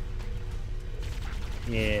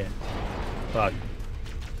 Yeah. Fuck.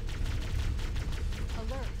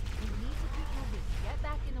 Alert. We need to keep moving. Get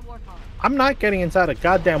back in the Warthog. I'm not getting inside a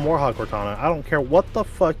goddamn Warhawk, Cortana. I don't care what the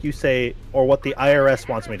fuck you say or what the IRS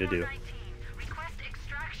wants me to do. Request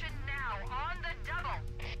extraction now on the double.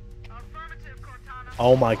 Affirmative, Cortana.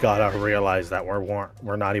 Oh my god, I realized that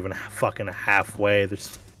we're not even fucking halfway.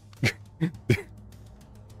 There's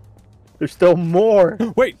there's still more.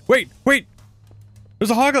 Wait!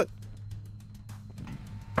 There's a hoglet!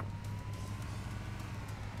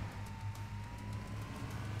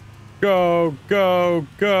 Go!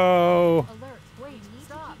 Alert. Wait.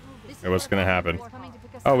 Stop. Hey, what's gonna happen?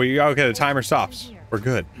 Oh, okay, the timer stops. We're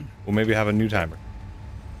good. We'll maybe have a new timer.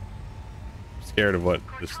 I'm scared of what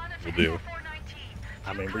this will do.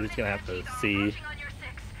 I mean, we're just gonna have to see.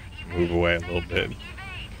 Move away a little bit.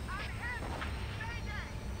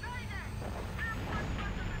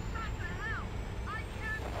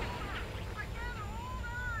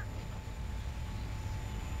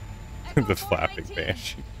 The flapping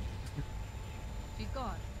banshee. She's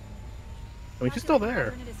gone. I mean, she's still there.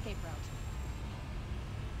 Alternate escape route.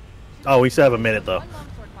 Oh, we still have a minute though. One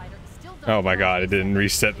longsword fighter still Oh my god, it didn't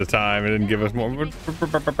reset the time. It didn't give us more.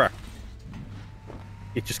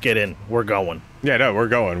 You just get in. We're going. Yeah, no, we're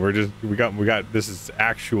going. We got this is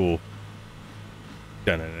actual.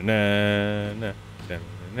 Dun-dun-dun-dun,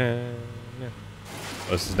 dun-dun-dun-dun.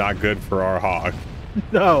 This is not good for our hog.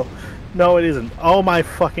 No, no, it isn't. Oh my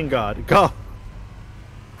fucking god. Go.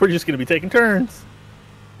 We're just gonna be taking turns.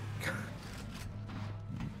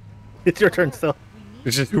 It's your turn still.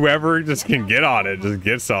 It's just whoever just can get on it just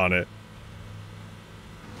gets on it.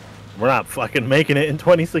 We're not fucking making it in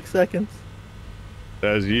 26 seconds.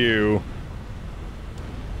 Says you.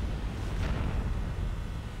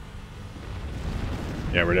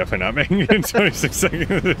 Yeah, we're definitely not making it in 26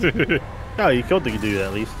 seconds. Oh, you killed the dude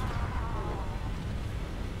at least.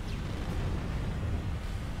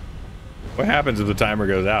 What happens if the timer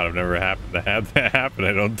goes out? I've never happened to have that happen,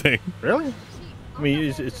 I don't think. Really? I mean,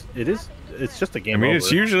 it's just a game. I mean, over.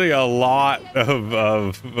 it's usually a lot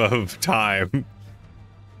of time.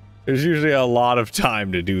 There's usually a lot of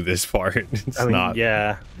time to do this part. It's I mean, not.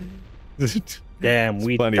 Yeah. Damn,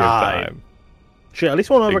 we plenty died. of time. Shit, at least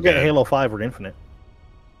we'll never Big get bad. Halo 5 or Infinite.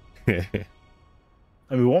 I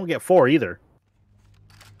mean, we won't get 4 either.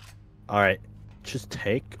 All right, just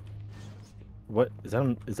take. What is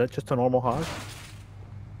that? Is that just a normal hog?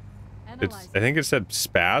 I think it said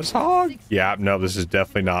Spaz Hog? Yeah, no, this is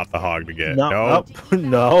definitely not the hog to get. No, Nope. oh,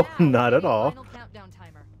 no, not at all. Final countdown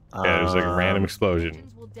timer. Yeah, there's like a random explosion.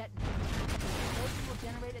 Engines will detonate. The explosion will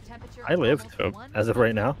generate a temperature I of lived, almost so, as of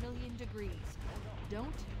right now. 1 million degrees.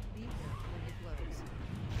 Don't be here when it blows.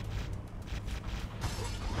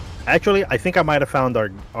 Actually, I think I might have found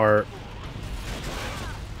our.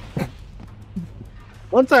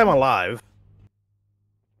 Once I'm alive,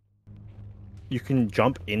 you can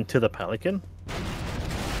jump into the Pelican.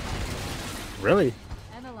 Really?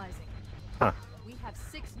 Analyzing. Huh. We have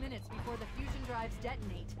 6 minutes before the fusion drives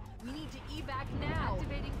detonate. We need to evac now.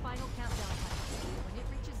 Activating final countdown timer. When it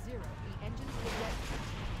reaches 0, the engines will detonate.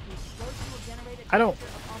 The explosion will generate a I don't-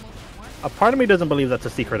 temperature of almost 1 A part of me doesn't believe that's a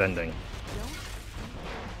secret ending Don't be here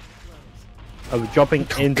when it blows. of jumping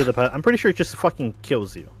into the Pelican. I'm pretty sure it just fucking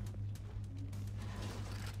kills you.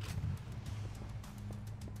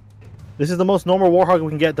 This is the most normal Warhog we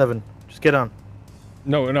can get, Devin. Just get on.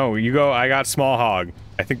 No, you go. I got small hog.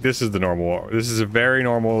 I think this is the normal. This is a very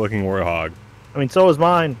normal looking warthog. I mean, so is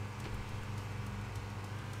mine.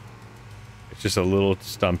 It's just a little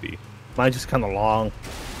stumpy. Mine's just kind of long.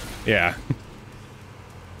 Yeah.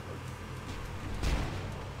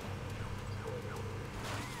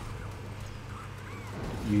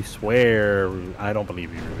 You swear? I don't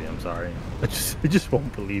believe you, Ruby. I'm sorry. I just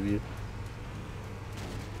won't believe you.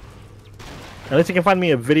 Unless you can find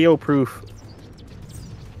me a video proof.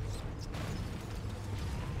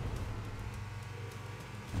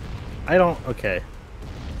 I don't. Okay.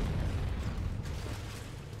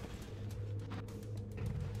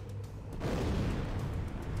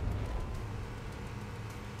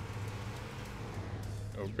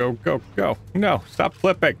 Go, go, go. No, stop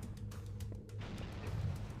flipping.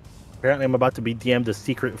 Apparently I'm about to be DM'd a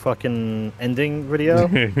secret fucking ending video.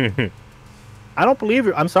 I don't believe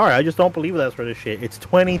it. I'm sorry. I just don't believe that sort of shit. It's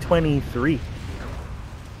 2023.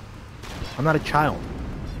 I'm not a child.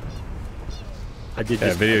 I did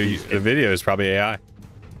that video. The video is probably AI.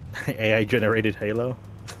 AI generated Halo.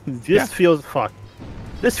 This feels fuck.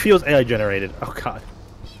 This feels AI generated. Oh god.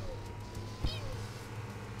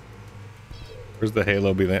 Where's the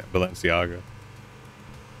Halo Balenciaga?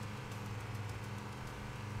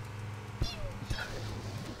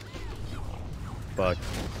 Fuck.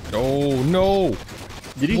 Oh no!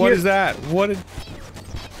 Did you What hear? is that? What is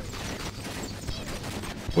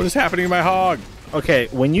happening to my hog? Okay,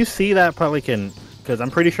 when you see that pelican, because I'm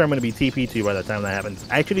pretty sure I'm going to be TP2 by the time that happens,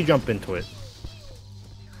 actually jump into it.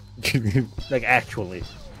 Like, actually.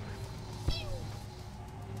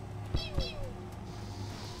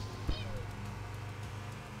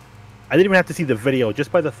 I didn't even have to see the video.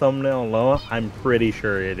 Just by the thumbnail alone, I'm pretty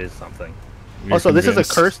sure it is something. You're also, convinced. this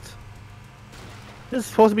is a cursed... This is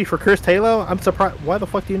supposed to be for cursed Halo? I'm surprised. Why the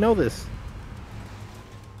fuck do you know this?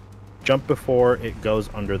 Jump before it goes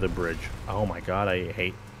under the bridge. Oh my god, I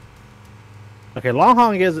hate... Okay, Long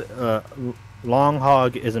Hog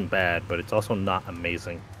isn't bad, but it's also not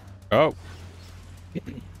amazing. Oh.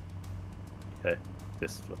 Okay,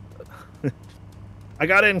 this... I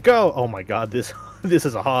got in, go! Oh my god, this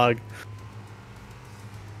is a hog.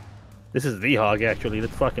 This is the hog, actually.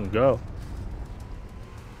 Let's fucking go.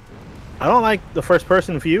 I don't like the first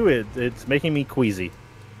person view. It's making me queasy.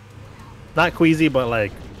 Not queasy, but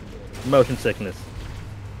like motion sickness.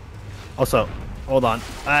 Also, hold on.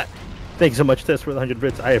 Thanks so much, Tess, for the 100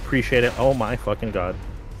 bits. I appreciate it. Oh my fucking god.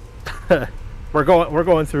 we're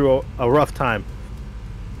going through a rough time.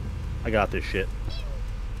 I got this shit.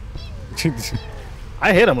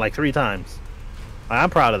 I hit him like 3 times. I'm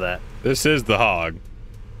proud of that. This is the hog.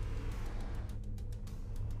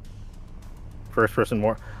 First person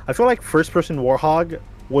war. I feel like first person Warhog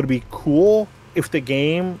would be cool if the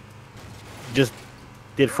game just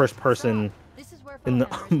did first person in the,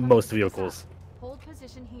 most vehicles. Hold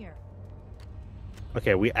position here.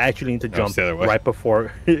 Okay, we actually need to jump the other way. right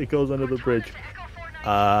before it goes under the bridge. Two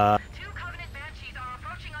Covenant Banshees are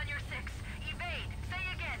approaching on your 6. Evade. Say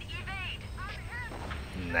again,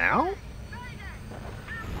 evade. Now?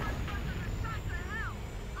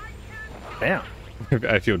 Damn.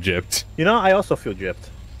 I feel gypped. You know, I also feel gypped.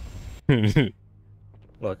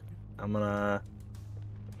 Look, I'm gonna...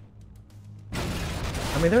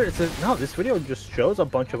 I mean, no, this video just shows a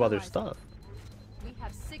bunch of other stuff. We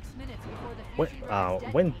have 6 minutes before the When- future rounds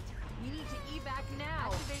when- detonate. We need to evac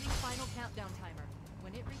now. Activating final countdown timer.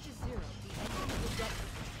 When it reaches 0, the engine will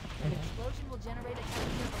detonate. The explosion will generate a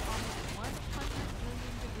temperature of almost 100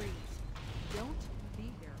 million degrees. Don't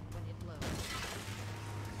be here when it blows.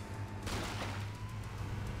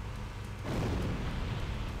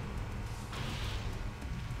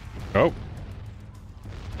 Oh.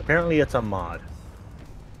 Apparently it's a mod.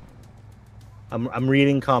 I'm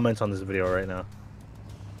reading comments on this video right now.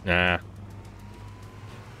 Nah.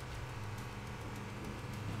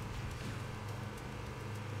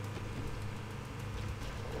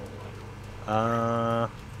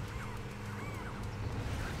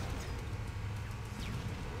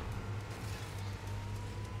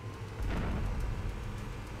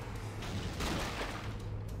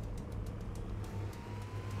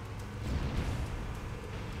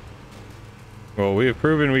 Well, we have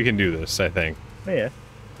proven we can do this, I think, Yeah.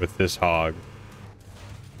 with this hog.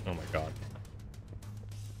 Oh my god.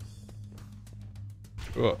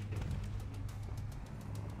 Ugh.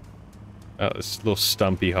 Oh, this little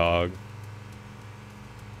stumpy hog.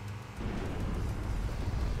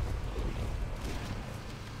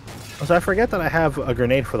 So I forget that I have a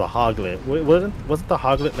grenade for the hoglet. Wasn't the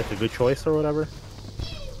hoglet like a good choice or whatever?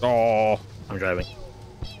 Oh, I'm driving.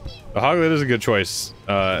 the hoglet is a good choice,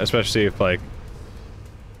 especially if like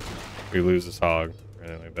we lose this hog or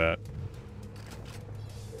anything like that.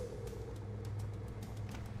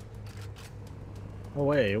 Oh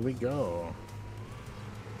wait, here we go.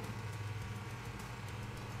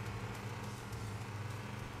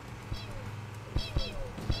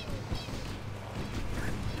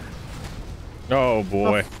 Oh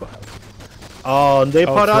boy. Oh, they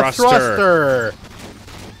Oh, put a thruster. thruster.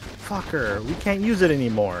 Fucker, we can't use it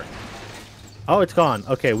anymore. Oh, it's gone.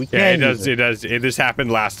 Okay, we Yeah, it can use does. it. It does. This happened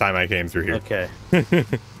last time I came through here. Okay.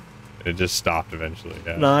 It just stopped eventually.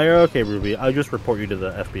 Yeah. No, you're okay, Ruby. I'll just report you to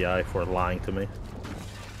the FBI for lying to me.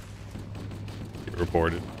 Get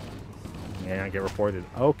reported. Yeah, I get reported.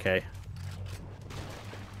 Okay.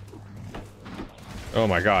 Oh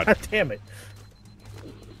my god. God damn it.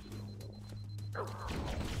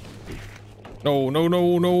 No, no,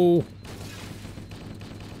 no, no.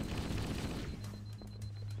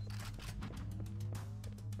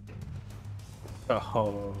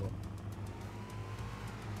 Oh.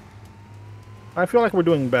 I feel like we're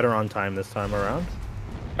doing better on time this time around.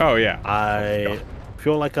 Oh, yeah. I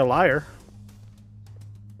feel like a liar.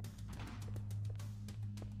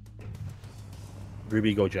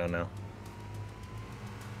 Ruby, go John now.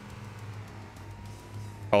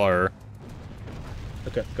 Color.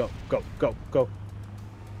 Okay, go, go, go, go.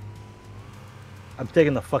 I'm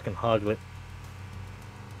taking the fucking hoglet.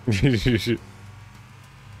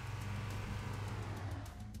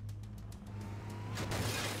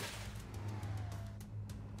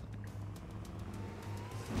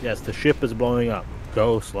 Yes, the ship is blowing up.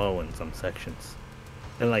 Go slow in some sections.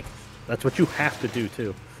 And, like, that's what you have to do,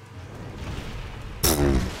 too.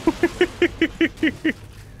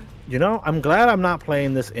 You know, I'm glad I'm not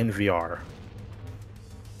playing this in VR.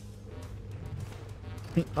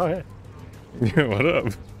 Oh, yeah. Yeah, what up?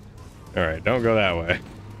 Alright, don't go that way.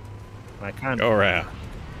 I kind Go around.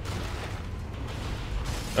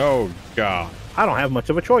 Oh, God. I don't have much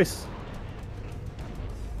of a choice.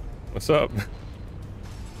 What's up?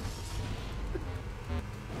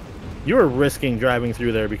 You were risking driving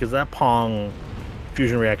through there because that Pong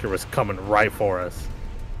fusion reactor was coming right for us.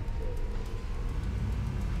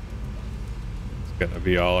 It's gonna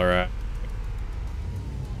be all right.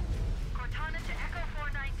 Cortana to Echo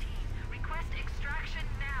 419. Request extraction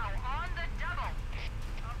now on the double.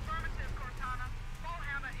 Affirmative, Cortana.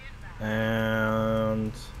 Foehammer inbound.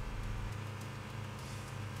 And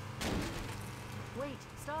Wait,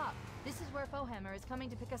 stop. This is where Foehammer is coming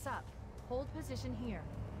to pick us up. Hold position here.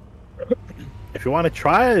 if you want to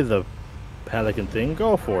try the Pelican thing,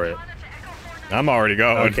 go for it. Cortana to Echo 419. I'm already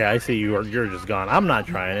going. Okay, I see you're just gone. I'm not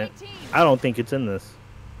trying it. I don't think it's in this.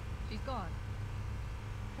 She's gone.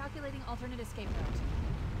 Calculating alternate escape route.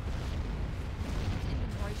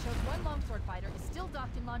 Inventory shows one longsword fighter is still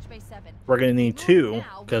docked in Launch Bay 7. We're gonna need Move two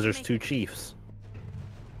now, because we there's can two make it. chiefs.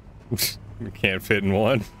 You can't fit in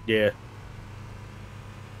one. Yeah.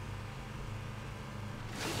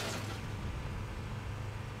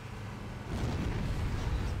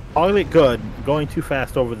 All it good. Going too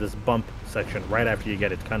fast over this bump section right after you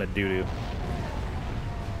get it's kind of doo-doo.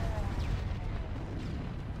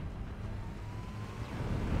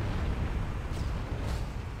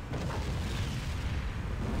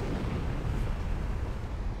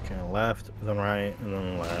 Okay, left, then right, and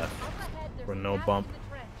then left. Up ahead, there's For a no gap bump. in the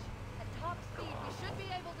trench. At top speed, we should be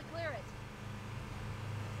able to clear it.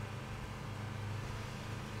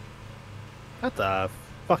 That's a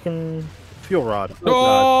fucking fuel rod. Oh,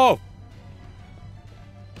 God.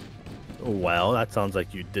 Oh! Well, that sounds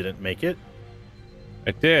like you didn't make it.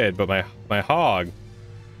 I did, but my hog.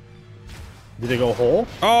 Did it go whole?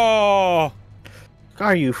 Oh!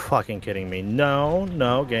 Are you fucking kidding me? No,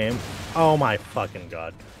 no, game. Oh my fucking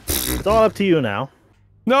god. It's all up to you now.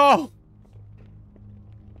 No!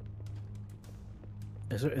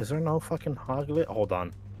 Is there no fucking hoglet? Hold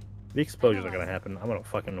on. The explosions are gonna happen. I'm gonna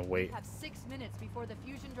fucking wait. We have 6 minutes before the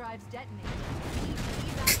fusion drives detonate. We need to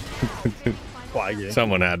evac now, pending final Why, countdown.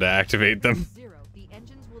 Someone had to activate them. 0. The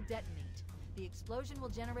engines will detonate. The explosion will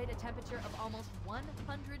generate a temperature of almost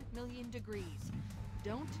 100 million degrees.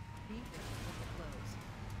 Don't be with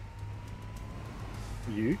the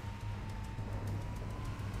close.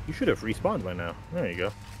 You should have respawned by now. There you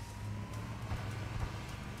go.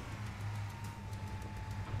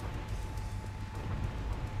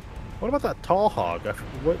 What about that tall hog?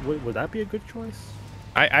 Would that be a good choice?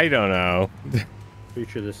 I don't know. Pretty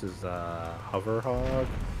sure this is hover hog.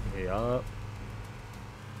 Yup.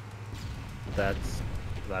 That's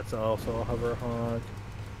also a hover hog.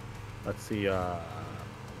 Let's see, a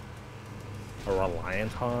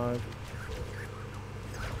Reliant hog.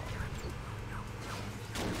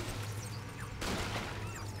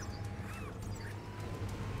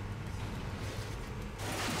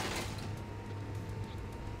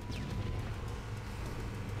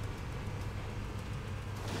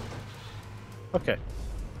 Okay.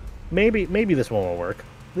 Maybe this one will work.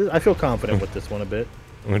 I feel confident with this one a bit.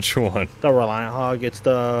 Which one? The Reliant hog. It's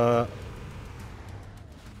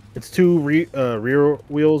two rear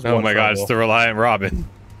wheels. Oh one my front god, it's wheel. the Reliant Robin.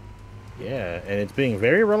 Yeah, and it's being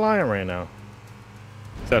very reliant right now.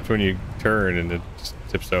 Except when you turn and it just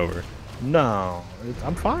tips over. No,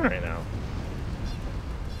 I'm fine right now.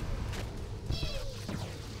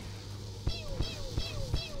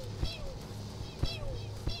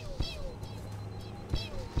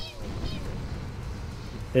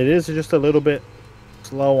 It is just a little bit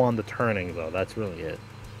slow on the turning, though. That's really it.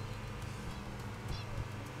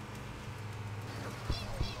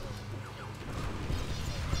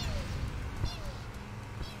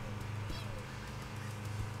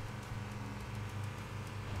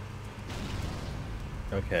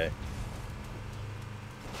 Okay.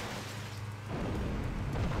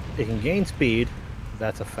 It can gain speed.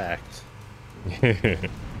 That's a fact.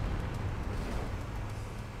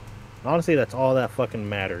 Honestly, that's all that fucking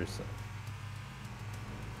matters.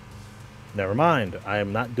 Never mind. I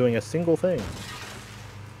am not doing a single thing.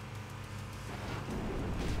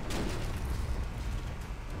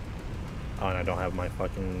 Oh, and I don't have my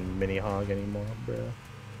fucking mini hog anymore, bruh.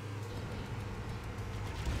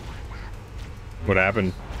 What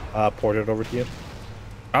happened? Ported over to you.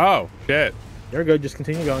 Oh, shit. You're good. Just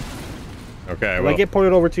continue going. Okay, If well. I get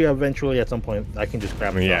ported over to you eventually at some point, I can just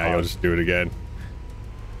grab it. Yeah, you'll just do it again.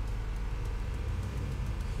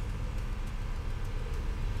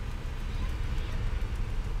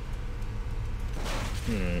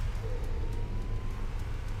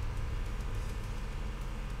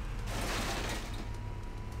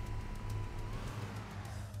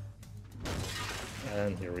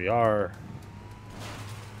 And here we are.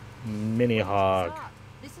 Mini hog. Stop.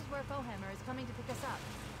 This is where Fohammer is coming to pick us up.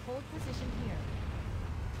 Hold position here.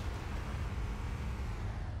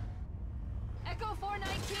 Echo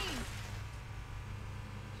 419.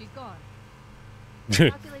 She's gone.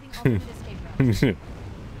 Calculating alternate escape route.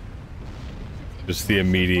 Just the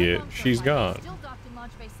immediate, she's gone. Still docked in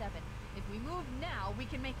Launch Bay 7. If we move now, we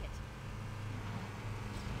can make it.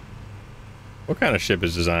 What kind of ship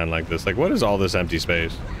is designed like this? Like, what is all this empty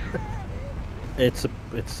space? It's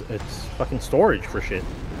fucking storage for shit.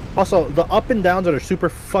 Also, the up and downs that are super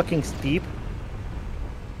fucking steep.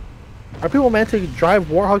 Are people meant to drive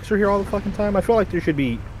Warhogs through here all the fucking time? I feel like there should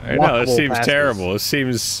be. I know, this seems passes. terrible. This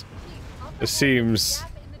seems this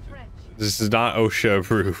is not OSHA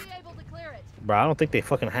approved. Bro, I don't think they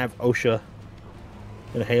fucking have OSHA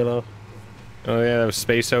in Halo. Oh yeah, that was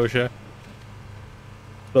Space OSHA.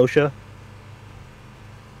 OSHA.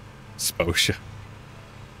 Sposha.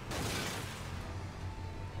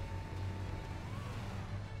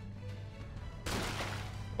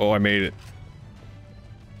 Oh, I made it.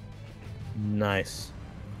 Nice.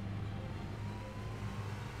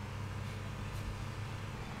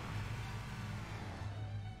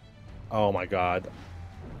 Oh my god.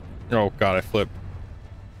 Oh god, I flipped.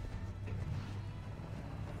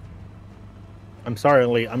 I'm sorry,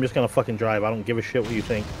 Lee. I'm just gonna fucking drive. I don't give a shit what you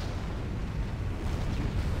think.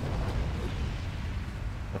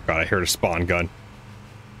 Oh god, I heard a spawn gun.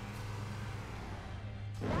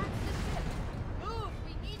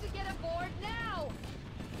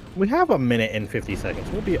 We have a minute and 50 seconds.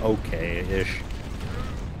 We'll be okay-ish.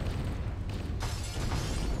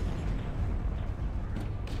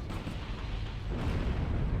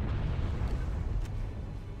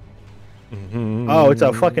 Oh, it's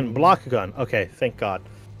a fucking block gun. Okay, thank God.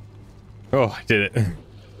 Oh, I did it.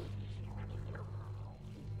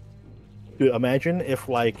 Dude, imagine if,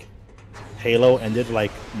 like, Halo ended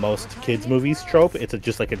like most kids' movies trope. It's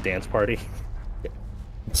just like a dance party.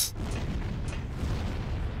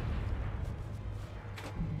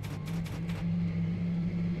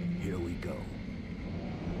 Here we go.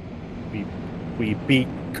 We beat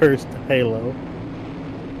cursed Halo.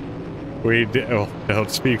 We did. Oh, don't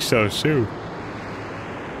speak so soon.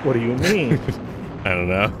 What do you mean? I don't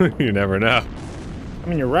know. You never know. I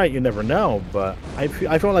mean, you're right. You never know, but I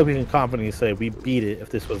feel like we can confidently say we beat it if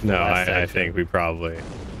this was the No, last I section. think we probably.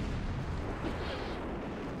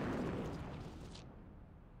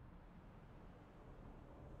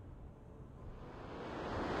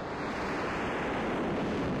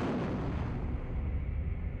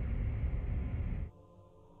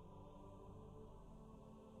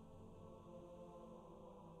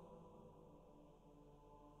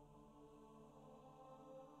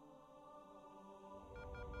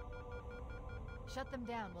 Shut them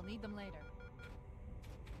down. We'll need them later.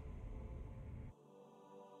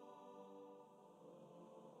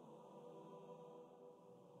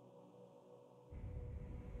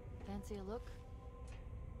 Fancy a look?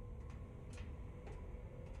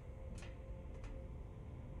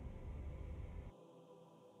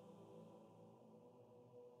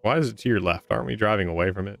 Why is it to your left? Aren't we driving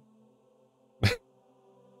away from it?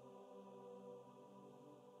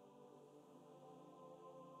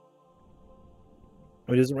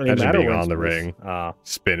 It doesn't really Imagine matter being when on the it's- ring,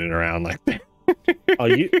 spinning around like that. Oh,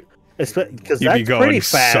 you because You'd that's be going pretty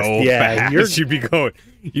fast. so Yeah, fast.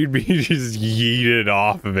 You'd be just yeeted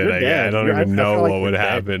off of it. You're I dead. don't I even know feel like what you're would dead.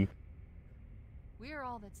 happen. We're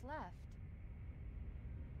all that's left.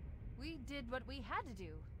 We did what we had to do.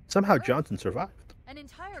 somehow Earth. Johnson survived. An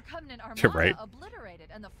entire Covenant armada You're right. obliterated,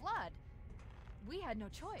 and the Flood. We had no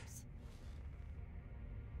choice.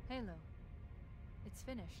 Halo. It's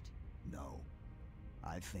finished. No.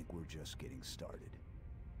 I think we're just getting started.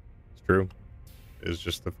 It's true. is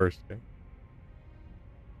just the first day.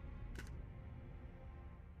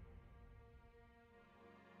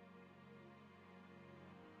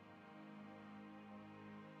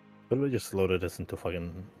 Literally just loaded us into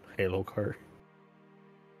fucking Halo Kart.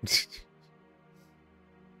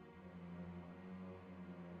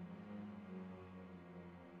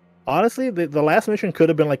 Honestly, the last mission could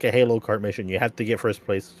have been like a Halo Kart mission. You have to get first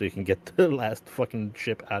place so you can get the last fucking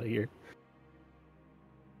ship out of here.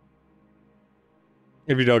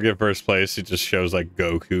 If you don't get first place, it just shows like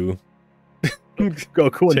Goku.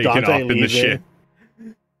 Goku and taking Dante off in the ship.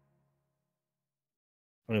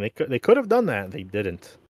 I mean, they could have done that. They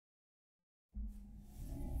didn't.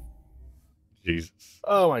 Jesus.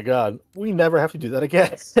 Oh my god, we never have to do that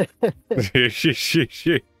again.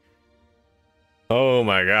 Oh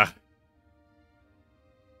my god.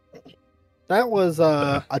 That was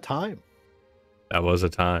a time. That was a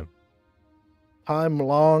time. Time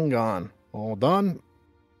long gone. All done.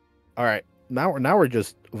 All right, now we're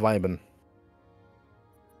just vibing.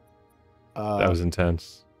 That was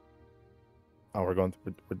intense. Oh, we're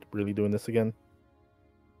really doing this again.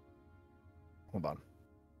 Hold on.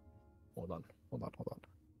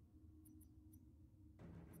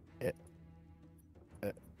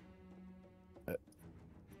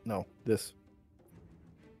 No, this.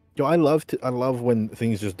 Yo, I love when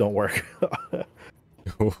things just don't work.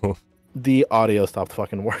 The audio stopped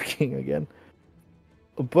fucking working again.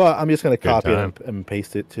 But I'm just gonna copy it and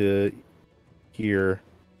paste it to here,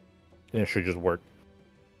 and it should just work.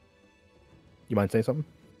 You mind saying something?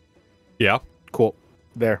 Yeah. Cool.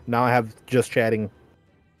 There. Now I have just chatting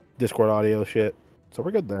Discord audio shit. So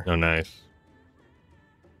we're good there. Oh, nice.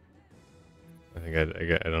 I think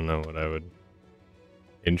I don't know what I would.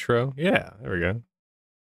 Intro? Yeah, there we go.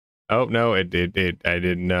 Oh, no, it I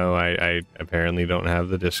didn't know. I apparently don't have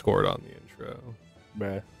the Discord on the intro.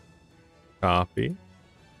 Bruh. Copy.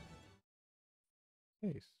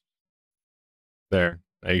 Paste. There.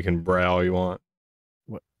 Now you can bray all you want.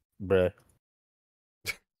 What? Bruh.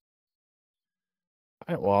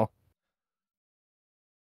 Alright, well.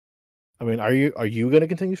 I mean, are you gonna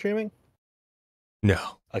continue streaming? No.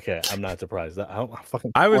 Okay, I'm not surprised.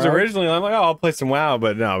 I was originally, I'm like, oh, I'll play some WoW,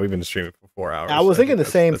 but no, we've been streaming for 4 hours. I was thinking the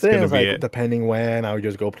same thing. It's like, it. depending when, I would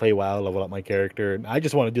just go play WoW, level up my character. And I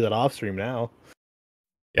just want to do that off stream now.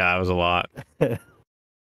 Yeah, that was a lot. But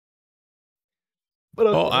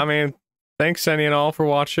well, I mean, thanks any and all for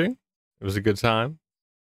watching. It was a good time.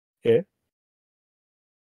 Yeah.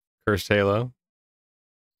 Cursed Halo.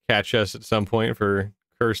 Catch us at some point for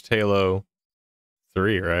Cursed Halo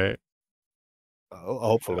 3, right?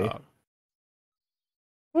 Hopefully.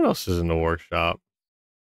 What else is in the workshop?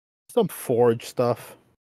 Some Forge stuff.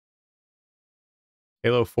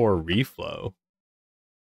 Halo 4 Reflow.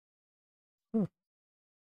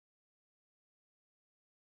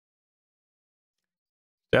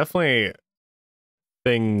 Definitely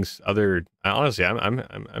things other. Honestly,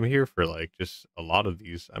 I'm here for like just a lot of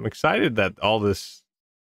these. I'm excited that all this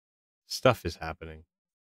stuff is happening.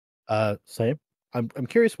 Same. I'm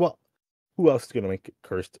curious who else is gonna make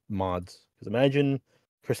cursed mods? Because imagine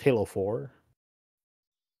Cursed Halo 4.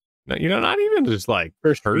 No, not even just like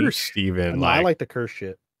cursed even. No, I like the curse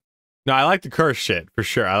shit. No, I like the curse shit for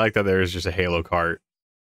sure. I like that there is just a Halo cart.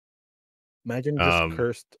 Imagine just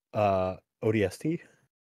cursed ODST.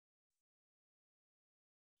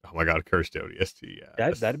 Oh my god, cursed ODST,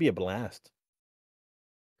 yeah. That'd be a blast.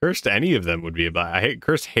 Cursed any of them would be a blast. I hate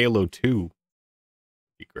cursed Halo 2.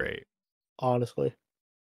 Be great. Honestly.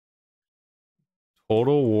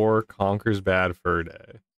 Total War Conquers Bad Fur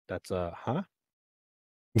Day. That's huh?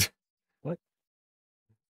 What?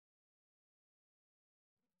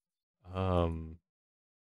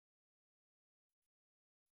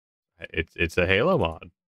 It's a Halo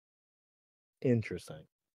mod. Interesting.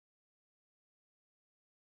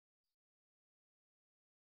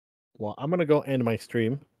 Well, I'm gonna go end my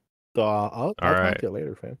stream. So I'll talk to you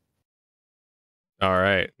later, fam. All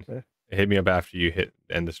right. Okay. Hit me up after you hit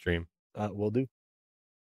end the stream. Will do.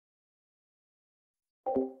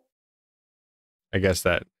 I guess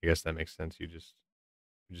that makes sense. You just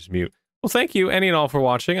mute. Well, thank you any and all for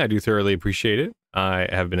watching. I do thoroughly appreciate it. I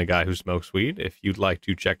have been a guy who smokes weed. If you'd like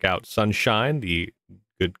to check out Sunshine, the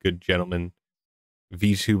good gentleman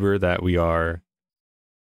VTuber that we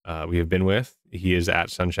have been with, he is at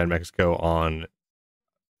Sunshine Mexico on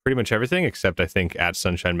pretty much everything except I think at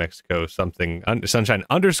Sunshine Mexico Sunshine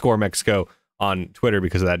 _ Mexico on Twitter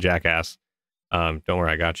because of that jackass. Don't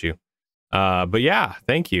worry, I got you. But yeah,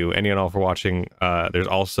 thank you any and all for watching. There's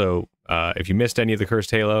also if you missed any of the Cursed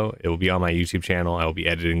Halo, it will be on my YouTube channel. I will be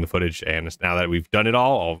editing the footage, and now that we've done it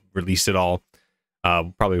all, I'll release it all.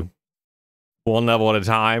 Probably one level at a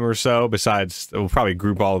time or so. Besides, we'll probably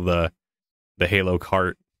group all the Halo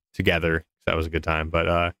cart together. That was a good time.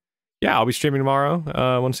 But yeah, I'll be streaming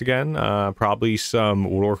tomorrow once again. Probably some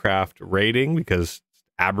World of Warcraft raiding because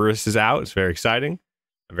Aberrus is out. It's very exciting.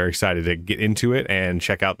 I'm very excited to get into it and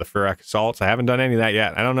check out the Furak assaults. I haven't done any of that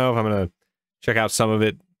yet. I don't know if I'm gonna check out some of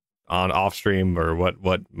it on off stream or what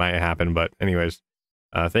might happen. But anyways,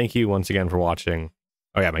 thank you once again for watching.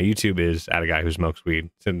 Oh yeah, my YouTube is at a guy who smokes weed.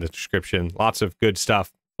 It's in the description. Lots of good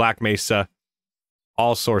stuff. Black Mesa,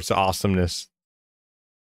 all sorts of awesomeness.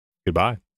 Goodbye.